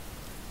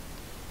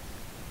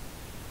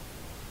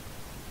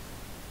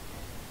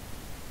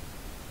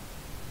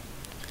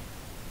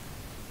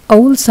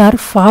 Owls are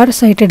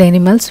far-sighted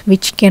animals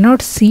which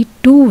cannot see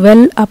too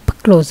well up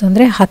close.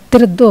 ಅಂದರೆ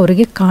ಹತ್ತಿರದ್ದು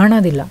ಅವರಿಗೆ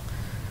ಕಾಣೋದಿಲ್ಲ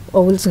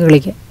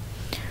ಔಲ್ಸ್ಗಳಿಗೆ.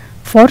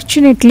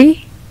 Fortunately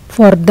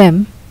for them,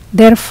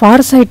 their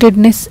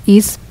far-sightedness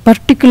is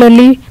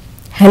particularly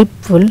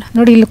helpful.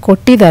 ನೋಡಿ ಇಲ್ಲಿ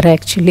ಕೊಟ್ಟಿದ್ದಾರೆ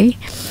actually.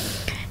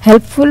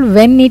 Helpful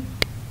when it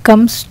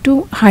comes to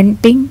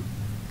hunting.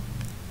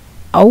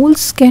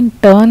 Owls can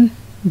turn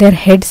their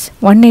heads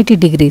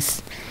 180 degrees.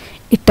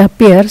 It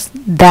appears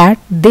that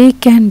they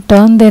can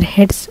turn their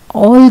heads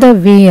all the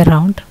way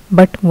around,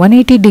 but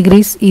 180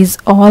 degrees is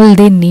all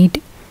they need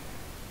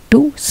to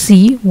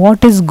see what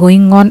is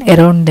going on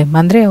around them.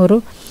 ಅಂದರೆ ಅವರು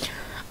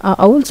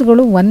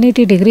ಔಲ್ಸ್ಗಳು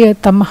 180 degree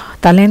ತಮ್ಮ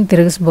ತಲೆಯನ್ನು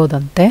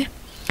ತಿರುಗಿಸ್ಬೋದಂತೆ.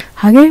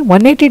 ಹಾಗೆ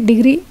 180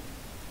 degree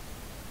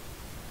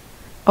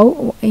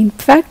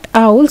in fact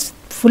ಆ owls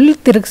full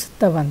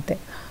ತಿರುಗಿಸ್ತವಂತೆ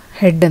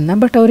ಹೆಡ್ಡನ್ನು,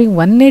 but ಅವ್ರಿಗೆ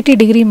 180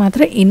 degree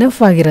ಮಾತ್ರ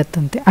enough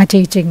ಆಗಿರುತ್ತಂತೆ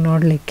ಆಚೆ ಈಚೆಗೆ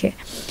ನೋಡಲಿಕ್ಕೆ.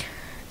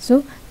 So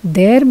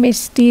their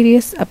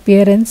mysterious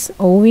appearance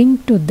owing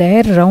to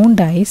their round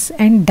eyes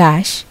and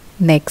dash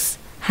necks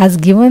has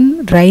given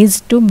rise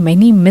to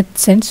many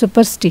myths and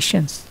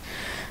superstitions.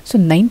 So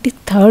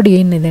 93rd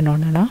ಏನಿದೆ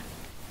ನೋಡೋಣ.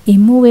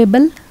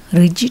 Immovable,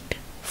 rigid,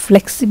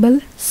 flexible,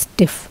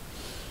 stiff.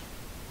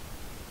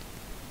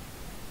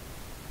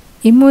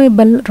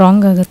 Immovable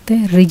wrong ಆಗುತ್ತೆ,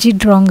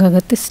 rigid wrong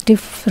ಆಗುತ್ತೆ,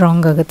 stiff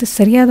wrong ಆಗುತ್ತೆ.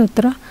 ಸರಿಯಾದ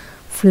ಉತ್ತರ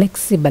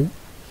flexible.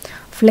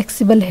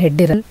 Flexible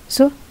head ಇರಲ್ಲ,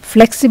 so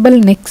flexible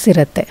next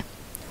ಇರುತ್ತೆ.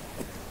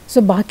 So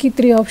ಬಾಕಿ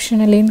 3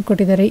 ಆಪ್ಷನಲ್ಲಿ ಏನು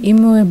ಕೊಟ್ಟಿದ್ದಾರೆ?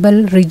 ಇಮ್ಮೂವೇಬಲ್,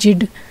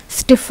 ರಿಜಿಡ್,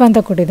 ಸ್ಟಿಫ್ ಅಂತ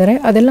ಕೊಟ್ಟಿದ್ದಾರೆ.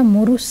 ಅದೆಲ್ಲ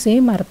 3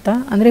 ಸೇಮ್ ಅರ್ಥ,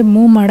 ಅಂದರೆ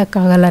ಮೂವ್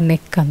ಮಾಡೋಕ್ಕಾಗಲ್ಲ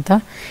ನೆಕ್ ಅಂತ.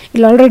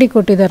 ಇಲ್ಲಿ ಆಲ್ರೆಡಿ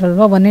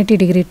ಕೊಟ್ಟಿದ್ದಾರಲ್ವ 180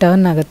 ಡಿಗ್ರಿ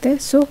ಟರ್ನ್ ಆಗುತ್ತೆ.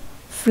 So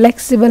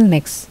flexible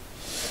next.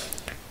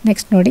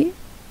 ನೆಕ್ಸ್ಟ್ ನೋಡಿ,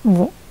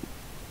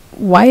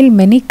 while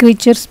many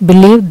creatures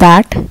believe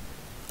that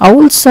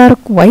owls R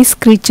wise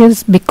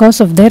creatures because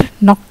of their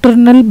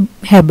nocturnal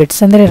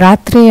habits. ಅಂದರೆ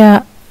ರಾತ್ರಿಯ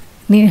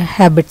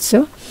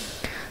habits.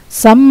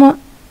 Some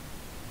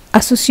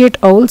associate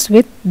owls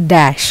with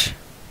dash.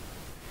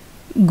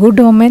 Good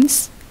omens,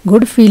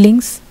 good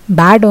feelings,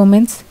 bad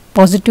omens,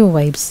 positive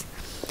vibes.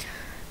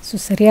 So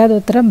ಸರಿಯಾದ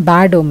ಉತ್ತರ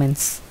bad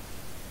omens.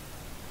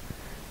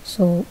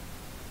 So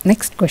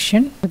next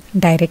question,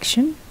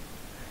 direction.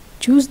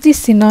 Choose the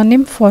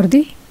synonym for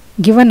the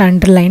given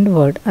underlined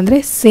word. ಅಂದರೆ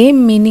same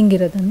meaning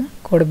ಇರೋದನ್ನು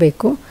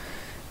ಕೊಡಬೇಕು.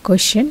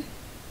 Question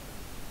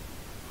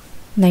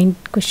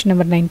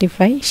number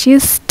 95. She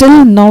is still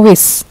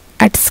novice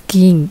at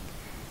skiing.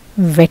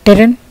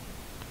 Veteran,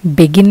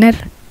 beginner,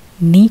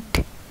 neat,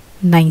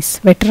 nice.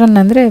 Veteran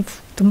ಅಂದರೆ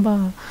ತುಂಬ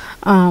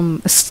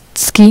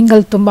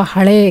ಸ್ಕೀಯಿಂಗಲ್ಲಿ ತುಂಬ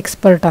ಹಳೆ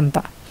expert ಅಂತ.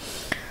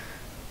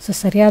 ಸೊ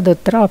ಸರಿಯಾದ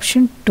ಉತ್ತರ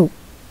ಆಪ್ಷನ್ 2,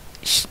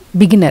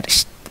 ಬಿಗಿನರ್.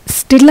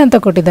 ಸ್ಟಿಲ್ ಅಂತ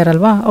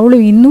ಕೊಟ್ಟಿದ್ದಾರಲ್ವ, ಅವಳು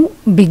ಇನ್ನೂ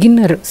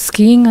ಬಿಗಿನರ್.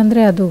 ಸ್ಕೀಯಿಂಗ್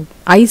ಅಂದರೆ ಅದು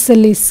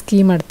ಐಸಲ್ಲಿ ಸ್ಕೀ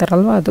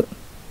ಮಾಡ್ತಾರಲ್ವ ಅದು.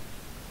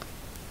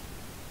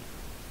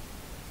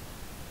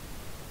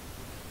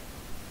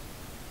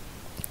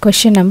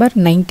 Question number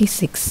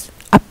 96.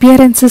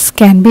 Appearances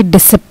can be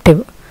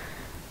deceptive.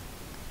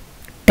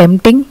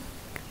 Tempting,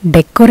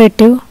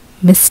 decorative,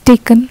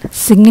 mistaken,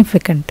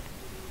 significant.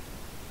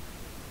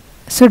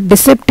 So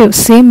deceptive,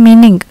 same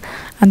meaning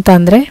ಅಂತ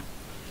ಅಂದರೆ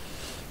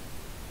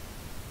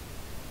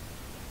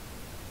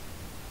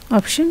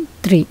ಆಪ್ಷನ್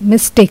 3,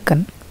 mistaken.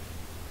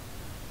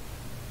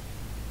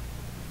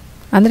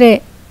 ಅಂದರೆ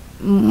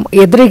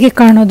ಎದುರಿಗೆ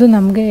ಕಾಣೋದು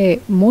ನಮಗೆ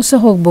ಮೋಸ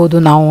ಹೋಗ್ಬೋದು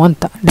ನಾವು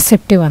ಅಂತ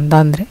ಡಿಸೆಪ್ಟಿವ್ ಅಂತ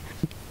ಅಂದರೆ.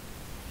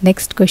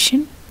 Next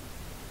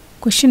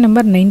question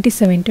number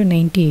 97 to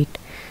 98.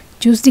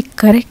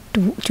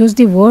 Choose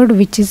the word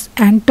which is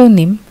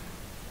antonym.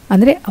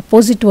 ಅಂದರೆ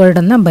ಅಪೋಸಿಟ್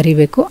ವರ್ಡನ್ನು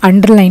ಬರೀಬೇಕು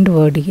ಅಂಡರ್ಲೈನ್ಡ್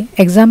ವರ್ಡಿಗೆ.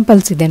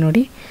 ಎಕ್ಸಾಂಪಲ್ಸ್ ಇದೆ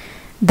ನೋಡಿ.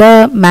 The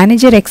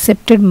manager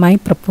accepted my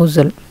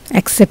proposal.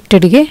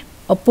 ಎಕ್ಸೆಪ್ಟೆಡ್ಗೆ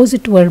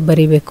opposite word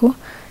ಬರೀಬೇಕು.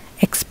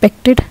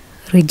 Expected,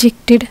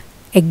 rejected,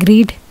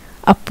 agreed,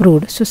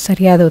 approved. So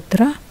ಸರಿಯಾದ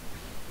ಉತ್ತರ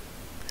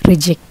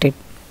ರಿಜೆಕ್ಟೆಡ್.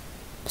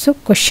 ಸೊ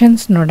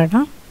ಕ್ವೆಶನ್ಸ್ ನೋಡೋಣ.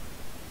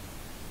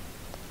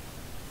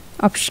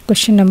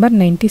 Question number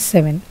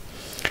 97.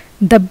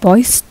 The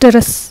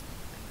ಬಾಯ್ಸ್ಟರಸ್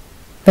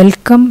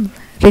welcome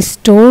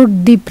restored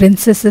the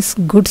princess's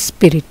good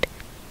spirit.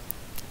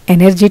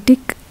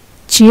 Energetic,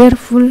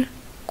 cheerful,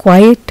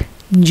 quiet,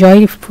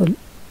 joyful.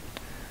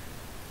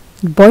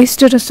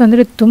 Boisterous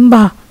ಅಂದರೆ ತುಂಬ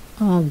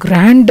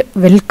grand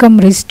welcome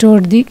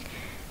restored the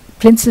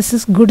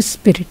ಪ್ರಿನ್ಸೆಸಸ್ good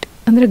spirit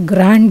ಅಂದರೆ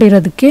grand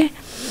ಇರೋದಕ್ಕೆ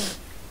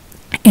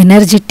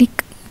energetic,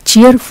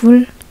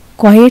 cheerful,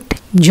 quite,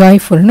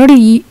 joyful. ನೋಡಿ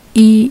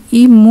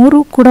ಈ ಮೂರು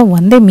ಕೂಡ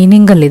ಒಂದೇ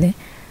ಮೀನಿಂಗಲ್ಲಿದೆ,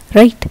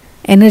 ರೈಟ್?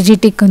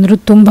 ಎನರ್ಜೆಟಿಕ್ ಅಂದರೂ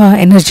ತುಂಬ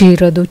ಎನರ್ಜಿ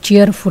ಇರೋದು,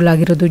 ಚಿಯರ್ಫುಲ್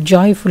ಆಗಿರೋದು,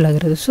 ಜಾಯ್ಫುಲ್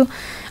ಆಗಿರೋದು. ಸೊ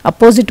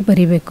ಅಪೋಸಿಟ್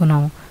ಬರೀಬೇಕು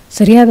ನಾವು.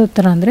 ಸರಿಯಾದ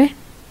ಉತ್ತರ ಅಂದರೆ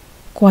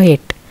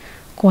quite.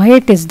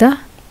 Quite is the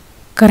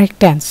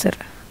correct answer.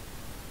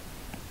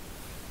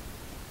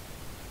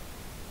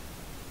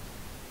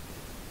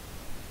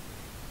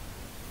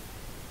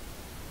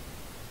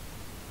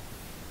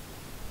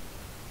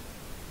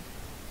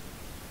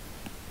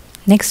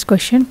 Next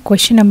question,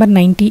 question number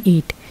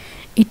 98.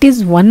 It is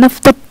one of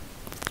the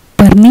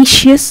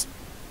pernicious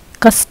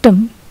custom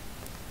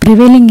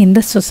prevailing in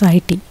the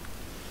society.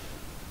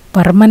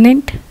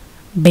 Permanent,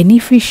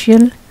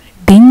 beneficial,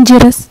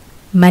 dangerous,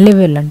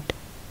 malevolent.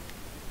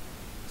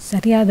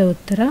 ಸರಿಯಾದ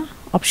ಉತ್ತರ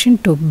option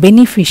 2,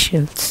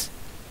 ಬೆನಿಫಿಷಿಯಲ್ಸ್.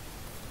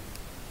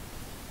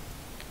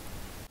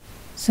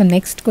 So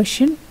next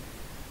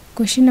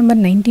question number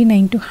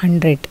 99 to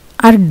 100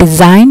 are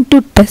designed to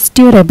test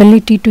your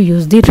ability to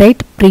use the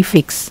right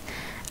prefix.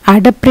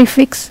 Add a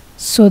prefix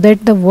so that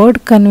the word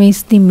conveys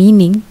the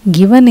meaning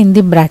given in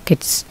the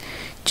brackets.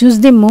 Choose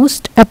the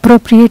most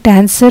appropriate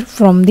answer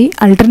from the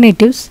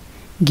alternatives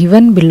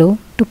given below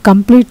to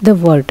complete the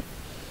word.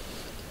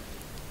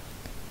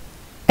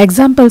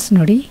 Examples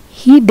nodi.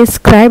 He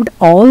described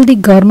all the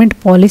government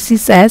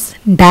policies as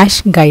dash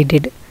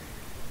guided.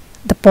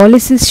 The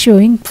policies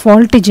showing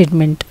faulty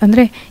judgment.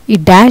 ಅಂದರೆ ಈ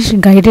dash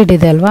guided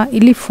ಇದೆ ಅಲ್ವಾ,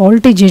 ಇಲ್ಲಿ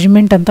faulty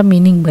judgment ಅಂತ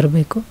meaning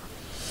ಬರಬೇಕು.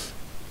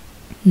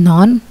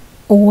 ನಾನ್,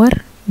 over,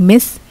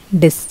 miss,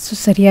 ಡಿಸ್. So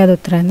ಸರಿಯಾದ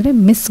ಉತ್ತರ ಅಂದರೆ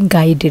ಮಿಸ್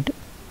ಗೈಡೆಡ್.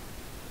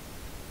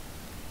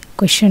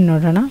 ಕ್ವೆಶನ್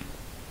ನೋಡೋಣ.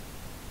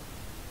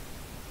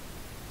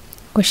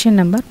 Question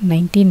number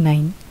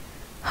 99.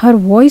 Har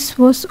voice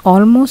was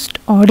almost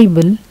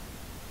audible,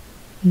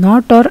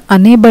 not are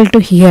unable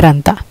to here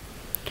ಅಂತ.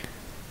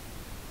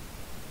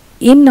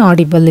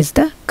 Inaudible is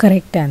the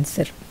correct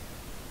answer.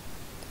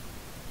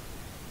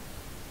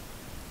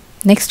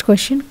 Next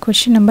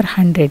question number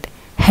 100.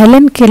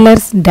 Helen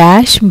Keller's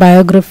dash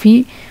biography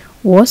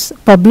was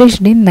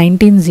published in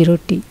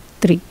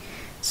 1903.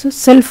 So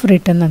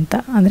self-written anta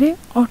andre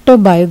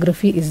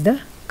autobiography is the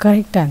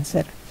correct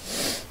answer.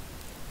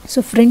 So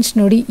friends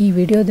ನೋಡಿ, ಈ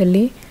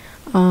ವಿಡಿಯೋದಲ್ಲಿ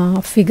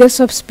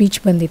figures of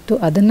speech ಬಂದಿತ್ತು,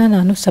 ಅದನ್ನು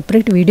ನಾನು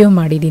separate video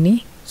ಮಾಡಿದ್ದೀನಿ.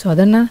 So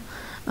ಅದನ್ನು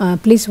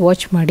please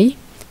watch ಮಾಡಿ.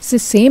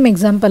 Same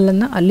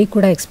ಎಕ್ಸಾಂಪಲನ್ನು ಅಲ್ಲಿ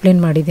ಕೂಡ ಎಕ್ಸ್ಪ್ಲೇನ್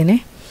ಮಾಡಿದ್ದೀನಿ.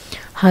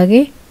 ಹಾಗೆ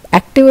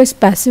ಆ್ಯಕ್ಟಿವ್ ವಾಯ್ಸ್,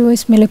 ಪ್ಯಾಸಿವ್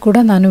ವಾಯ್ಸ್ ಮೇಲೆ ಕೂಡ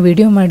ನಾನು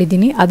ವಿಡಿಯೋ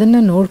ಮಾಡಿದ್ದೀನಿ, ಅದನ್ನು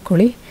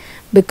ನೋಡ್ಕೊಳ್ಳಿ.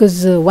 ಬಿಕಾಸ್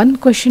ಒಂದು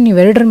ಕ್ವೆಶನ್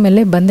ಇವೆರಡರ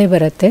ಮೇಲೆ ಬಂದೇ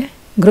ಬರುತ್ತೆ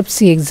ಗ್ರೂಪ್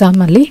ಸಿ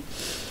ಎಕ್ಸಾಮಲ್ಲಿ.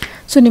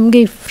 ಸೊ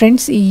ನಿಮಗೆ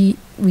ಫ್ರೆಂಡ್ಸ್ ಈ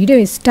ವಿಡಿಯೋ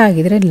ಇಷ್ಟ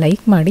ಆಗಿದರೆ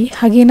ಲೈಕ್ ಮಾಡಿ.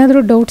 ಹಾಗೆ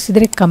ಏನಾದರೂ ಡೌಟ್ಸ್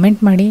ಇದ್ದರೆ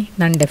ಕಮೆಂಟ್ ಮಾಡಿ,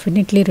 ನಾನು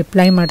ಡೆಫಿನೆಟ್ಲಿ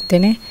ರಿಪ್ಲೈ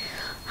ಮಾಡ್ತೇನೆ.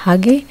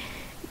 ಹಾಗೆ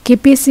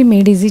KPSC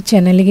ಮೇಡ್ ಈಸಿ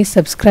ಚಾನಲಿಗೆ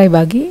ಸಬ್ಸ್ಕ್ರೈಬ್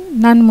ಆಗಿ.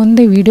 ನಾನು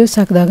ಮುಂದೆ ವೀಡಿಯೋಸ್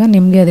ಹಾಕಿದಾಗ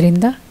ನಿಮಗೆ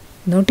ಅದರಿಂದ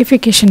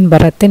ನೋಟಿಫಿಕೇಷನ್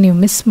ಬರುತ್ತೆ, ನೀವು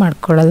miss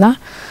ಮಾಡ್ಕೊಳ್ಳಲ್ಲ.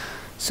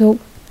 So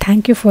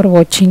thank you for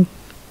watching.